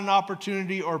is not an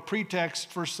opportunity or pretext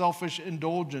for selfish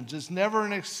indulgence. It's never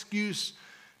an excuse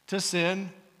to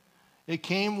sin. It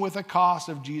came with a cost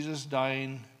of Jesus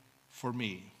dying for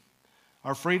me.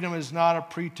 Our freedom is not a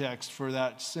pretext for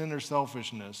that sin or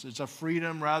selfishness. It's a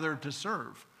freedom rather to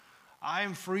serve. I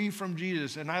am free from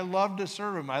Jesus, and I love to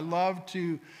serve him. I love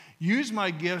to use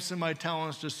my gifts and my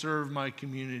talents to serve my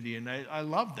community, and I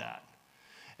love that.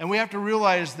 And we have to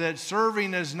realize that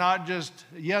serving is not just,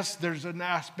 yes, there's an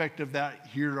aspect of that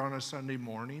here on a Sunday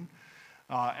morning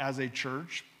as a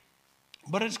church,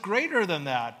 but it's greater than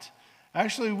that.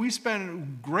 Actually, we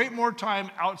spend great more time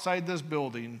outside this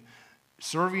building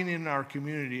serving in our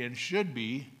community, and should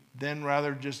be, than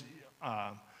rather just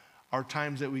our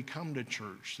times that we come to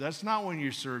church. That's not when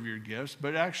you serve your gifts,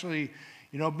 but actually,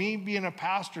 me being a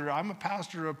pastor, I'm a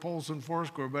pastor of Polson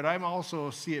Foursquare, but I'm also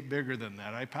see it bigger than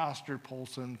that. I pastor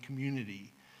Polson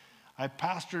community. I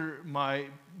pastor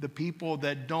the people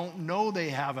that don't know they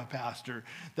have a pastor,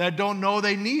 that don't know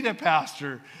they need a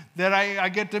pastor, that I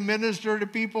get to minister to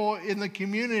people in the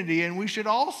community, and we should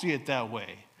all see it that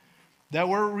way. That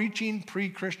we're reaching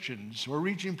pre-Christians. We're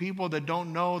reaching people that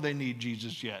don't know they need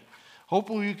Jesus yet.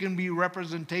 Hopefully you can be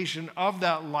representation of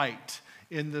that light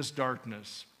in this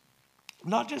darkness.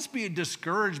 Not just be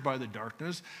discouraged by the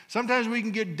darkness. Sometimes we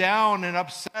can get down and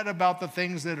upset about the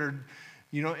things that are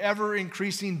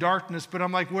ever-increasing darkness. But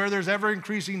I'm like, where there's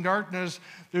ever-increasing darkness,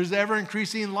 there's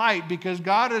ever-increasing light, because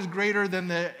God is greater than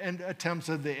the attempts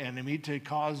of the enemy to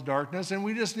cause darkness. And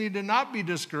we just need to not be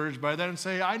discouraged by that and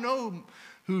say, I know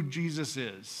who Jesus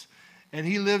is, and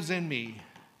he lives in me,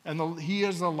 and he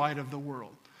is the light of the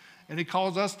world. And he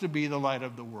calls us to be the light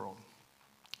of the world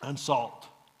and salt.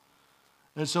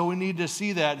 And so we need to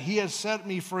see that. He has set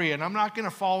me free, and I'm not going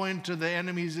to fall into the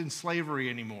enemies in slavery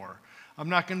anymore. I'm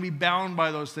not going to be bound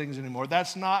by those things anymore.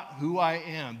 That's not who I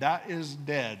am. That is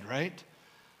dead, right?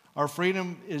 Our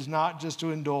freedom is not just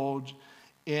to indulge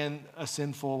in a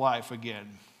sinful life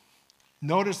again.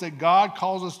 Notice that God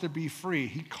calls us to be free.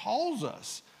 He calls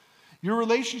us. Your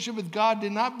relationship with God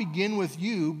did not begin with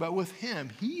you, but with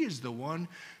him. He is the one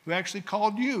who actually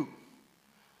called you.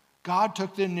 God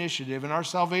took the initiative, and our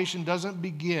salvation doesn't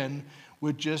begin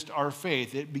with just our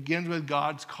faith. It begins with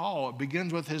God's call. It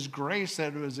begins with his grace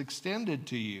that was extended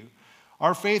to you.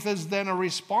 Our faith is then a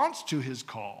response to his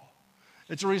call.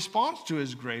 It's a response to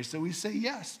his grace that we say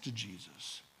yes to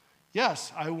Jesus.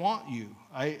 Yes, I want you.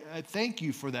 I thank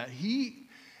you for that.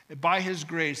 By his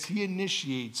grace, he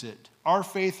initiates it. Our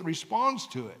faith responds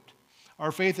to it.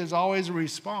 Our faith is always a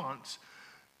response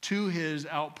to his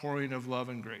outpouring of love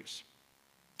and grace.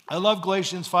 I love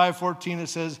Galatians 5:14. It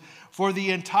says, for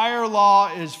the entire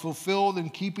law is fulfilled in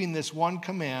keeping this one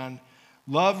command,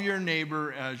 love your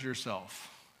neighbor as yourself.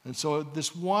 And so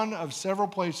this one of several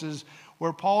places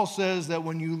where Paul says that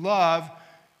when you love,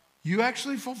 you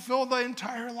actually fulfill the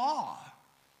entire law.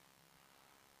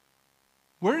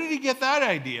 Where did he get that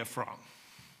idea from?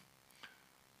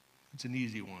 It's an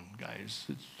easy one, guys.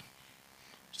 It's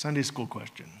a Sunday school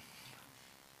question.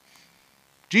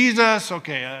 Jesus,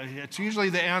 okay, it's usually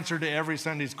the answer to every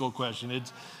Sunday school question.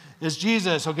 It's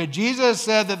Jesus. Okay, Jesus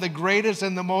said that the greatest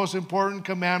and the most important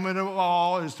commandment of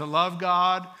all is to love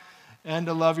God and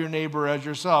to love your neighbor as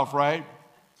yourself, right?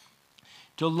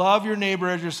 to love your neighbor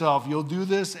as yourself. You'll do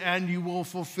this and you will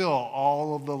fulfill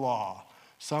all of the law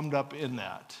summed up in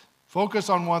that. Focus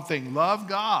on one thing. Love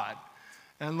God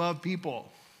and love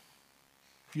people.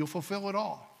 You'll fulfill it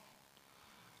all.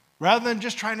 Rather than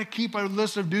just trying to keep a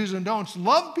list of do's and don'ts,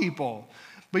 love people.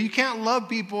 But you can't love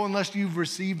people unless you've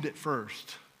received it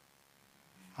first.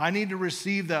 I need to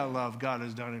receive that love God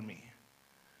has done in me.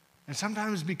 And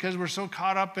sometimes because we're so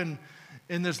caught up in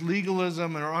this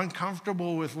legalism and are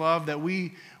uncomfortable with love that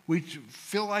we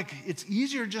feel like it's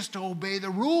easier just to obey the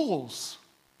rules.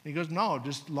 He goes, no,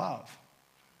 just love.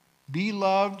 Be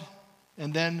loved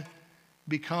and then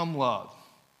become love.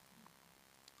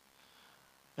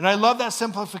 And I love that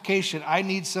simplification. I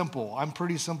need simple. I'm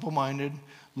pretty simple-minded.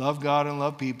 Love God and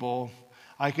love people.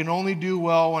 I can only do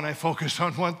well when I focus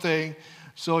on one thing.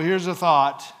 So here's a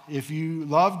thought. If you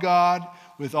love God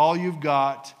with all you've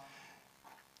got,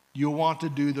 you'll want to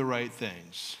do the right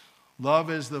things. Love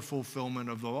is the fulfillment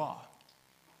of the law.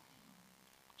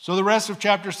 So the rest of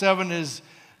chapter 7 is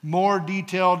more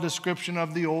detailed description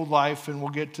of the old life, and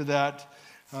we'll get to that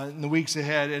in the weeks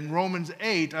ahead. In Romans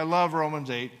 8, I love Romans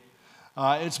 8.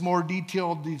 It's more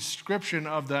detailed description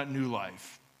of that new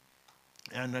life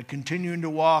and continuing to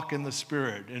walk in the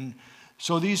Spirit. And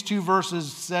so these two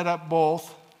verses set up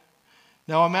both.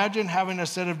 Now imagine having a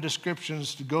set of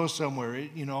descriptions to go somewhere.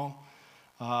 It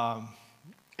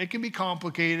can be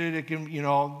complicated. It can,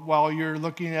 while you're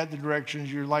looking at the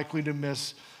directions, you're likely to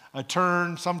miss a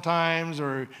turn sometimes,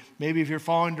 or maybe if you're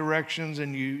following directions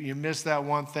and you miss that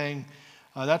one thing.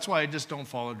 That's why I just don't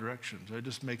follow directions. I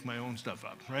just make my own stuff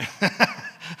up, right?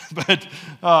 But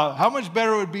how much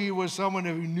better it would be with someone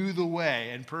who knew the way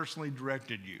and personally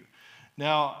directed you.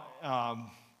 Now,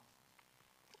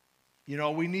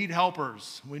 we need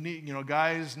helpers. We need,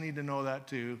 guys need to know that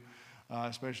too,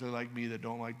 especially like me that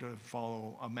don't like to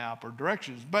follow a map or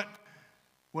directions. But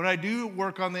when I do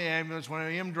work on the ambulance, when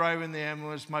I am driving the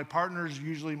ambulance, my partner is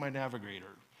usually my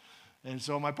navigator. And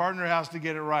so my partner has to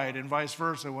get it right, and vice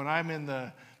versa. When I'm in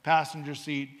the passenger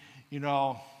seat,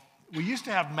 we used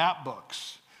to have map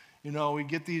books. We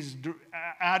get these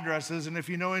addresses, and if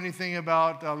you know anything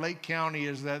about Lake County,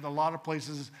 is that a lot of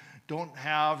places don't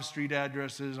have street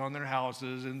addresses on their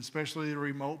houses, and especially the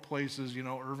remote places,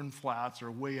 Irvin Flats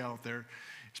are way out there,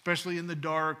 especially in the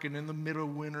dark and in the middle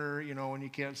of winter, when you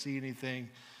can't see anything.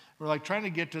 We're like trying to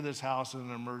get to this house in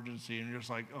an emergency, and you're just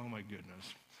like, oh my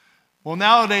goodness. Well,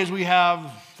 nowadays we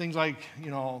have things like,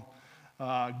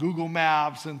 Google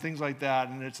Maps and things like that,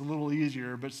 and it's a little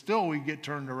easier, but still we get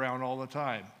turned around all the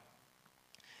time.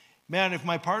 Man, if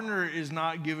my partner is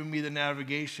not giving me the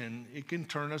navigation, it can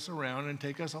turn us around and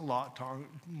take us a lot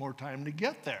more time to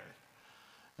get there.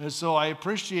 And so I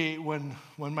appreciate when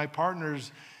my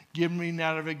partner's giving me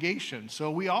navigation.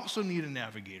 So we also need a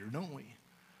navigator, don't we?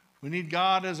 We need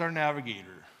God as our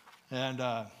navigator. And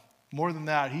more than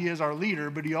that, he is our leader,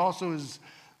 but he also is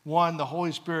the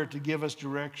Holy Spirit, to give us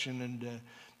direction and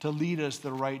to lead us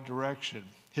the right direction.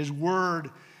 His word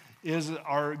is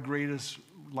our greatest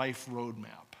life roadmap.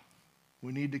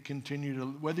 We need to continue to,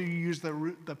 whether you use the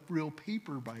real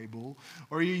paper Bible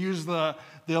or you use the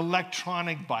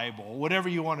electronic Bible, whatever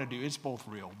you want to do, it's both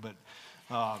real,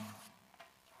 but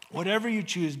whatever you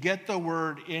choose, get the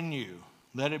word in you.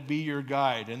 Let it be your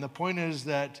guide. And the point is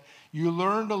that you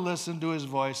learn to listen to his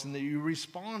voice and that you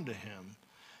respond to him.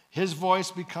 His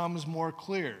voice becomes more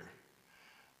clear.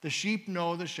 The sheep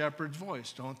know the shepherd's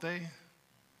voice, don't they?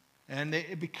 And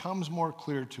it becomes more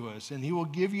clear to us. And he will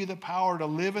give you the power to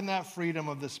live in that freedom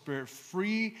of the Spirit,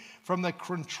 free from the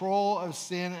control of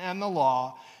sin and the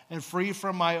law, and free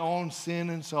from my own sin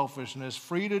and selfishness,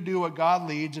 free to do what God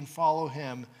leads and follow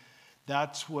him.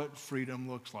 That's what freedom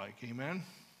looks like. Amen?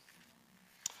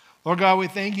 Lord God, we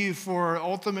thank you for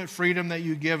ultimate freedom that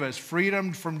you give us.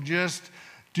 Freedom from just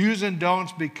do's and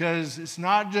don'ts, because it's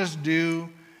not just do,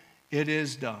 it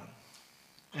is done.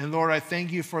 And Lord, I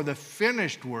thank you for the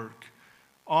finished work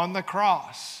on the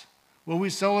cross. Well, we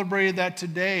celebrated that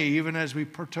today, even as we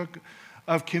partook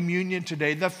of communion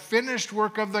today. The finished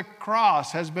work of the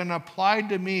cross has been applied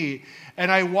to me,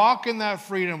 and I walk in that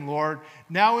freedom, Lord.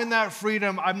 Now in that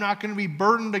freedom, I'm not going to be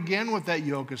burdened again with that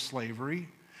yoke of slavery.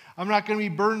 I'm not going to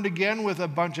be burdened again with a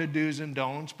bunch of do's and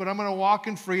don'ts, but I'm going to walk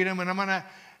in freedom, and I'm going to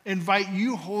invite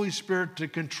you, Holy Spirit, to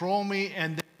control me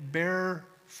and bear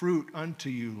fruit unto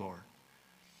you, Lord.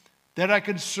 That I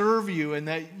can serve you and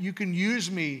that you can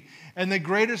use me. And the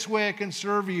greatest way I can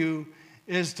serve you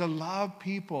is to love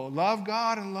people, love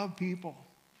God and love people.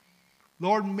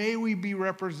 Lord, may we be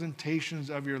representations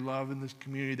of your love in this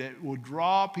community that will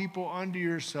draw people unto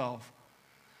yourself.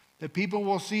 That people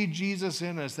will see Jesus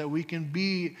in us, that we can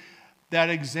be that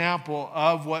example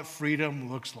of what freedom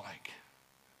looks like.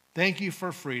 Thank you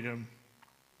for freedom.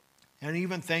 And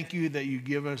even thank you that you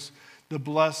give us the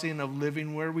blessing of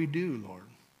living where we do, Lord.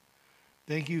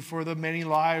 Thank you for the many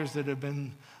lives that have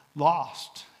been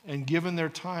lost and given their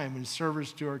time in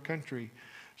service to our country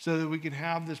so that we can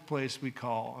have this place we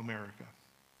call America.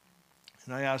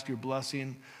 And I ask your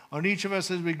blessing on each of us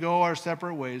as we go our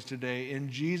separate ways today.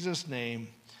 In Jesus' name,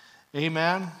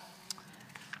 amen.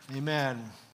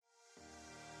 Amen.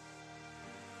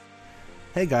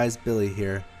 Hey guys, Billy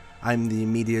here. I'm the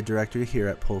media director here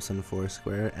at Polson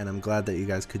Foursquare, and I'm glad that you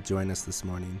guys could join us this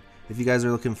morning. If you guys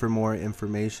are looking for more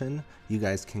information, you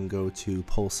guys can go to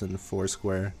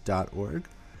polsonfoursquare.org.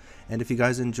 And if you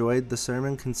guys enjoyed the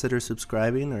sermon, consider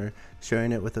subscribing or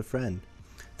sharing it with a friend.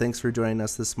 Thanks for joining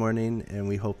us this morning, and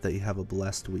we hope that you have a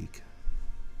blessed week.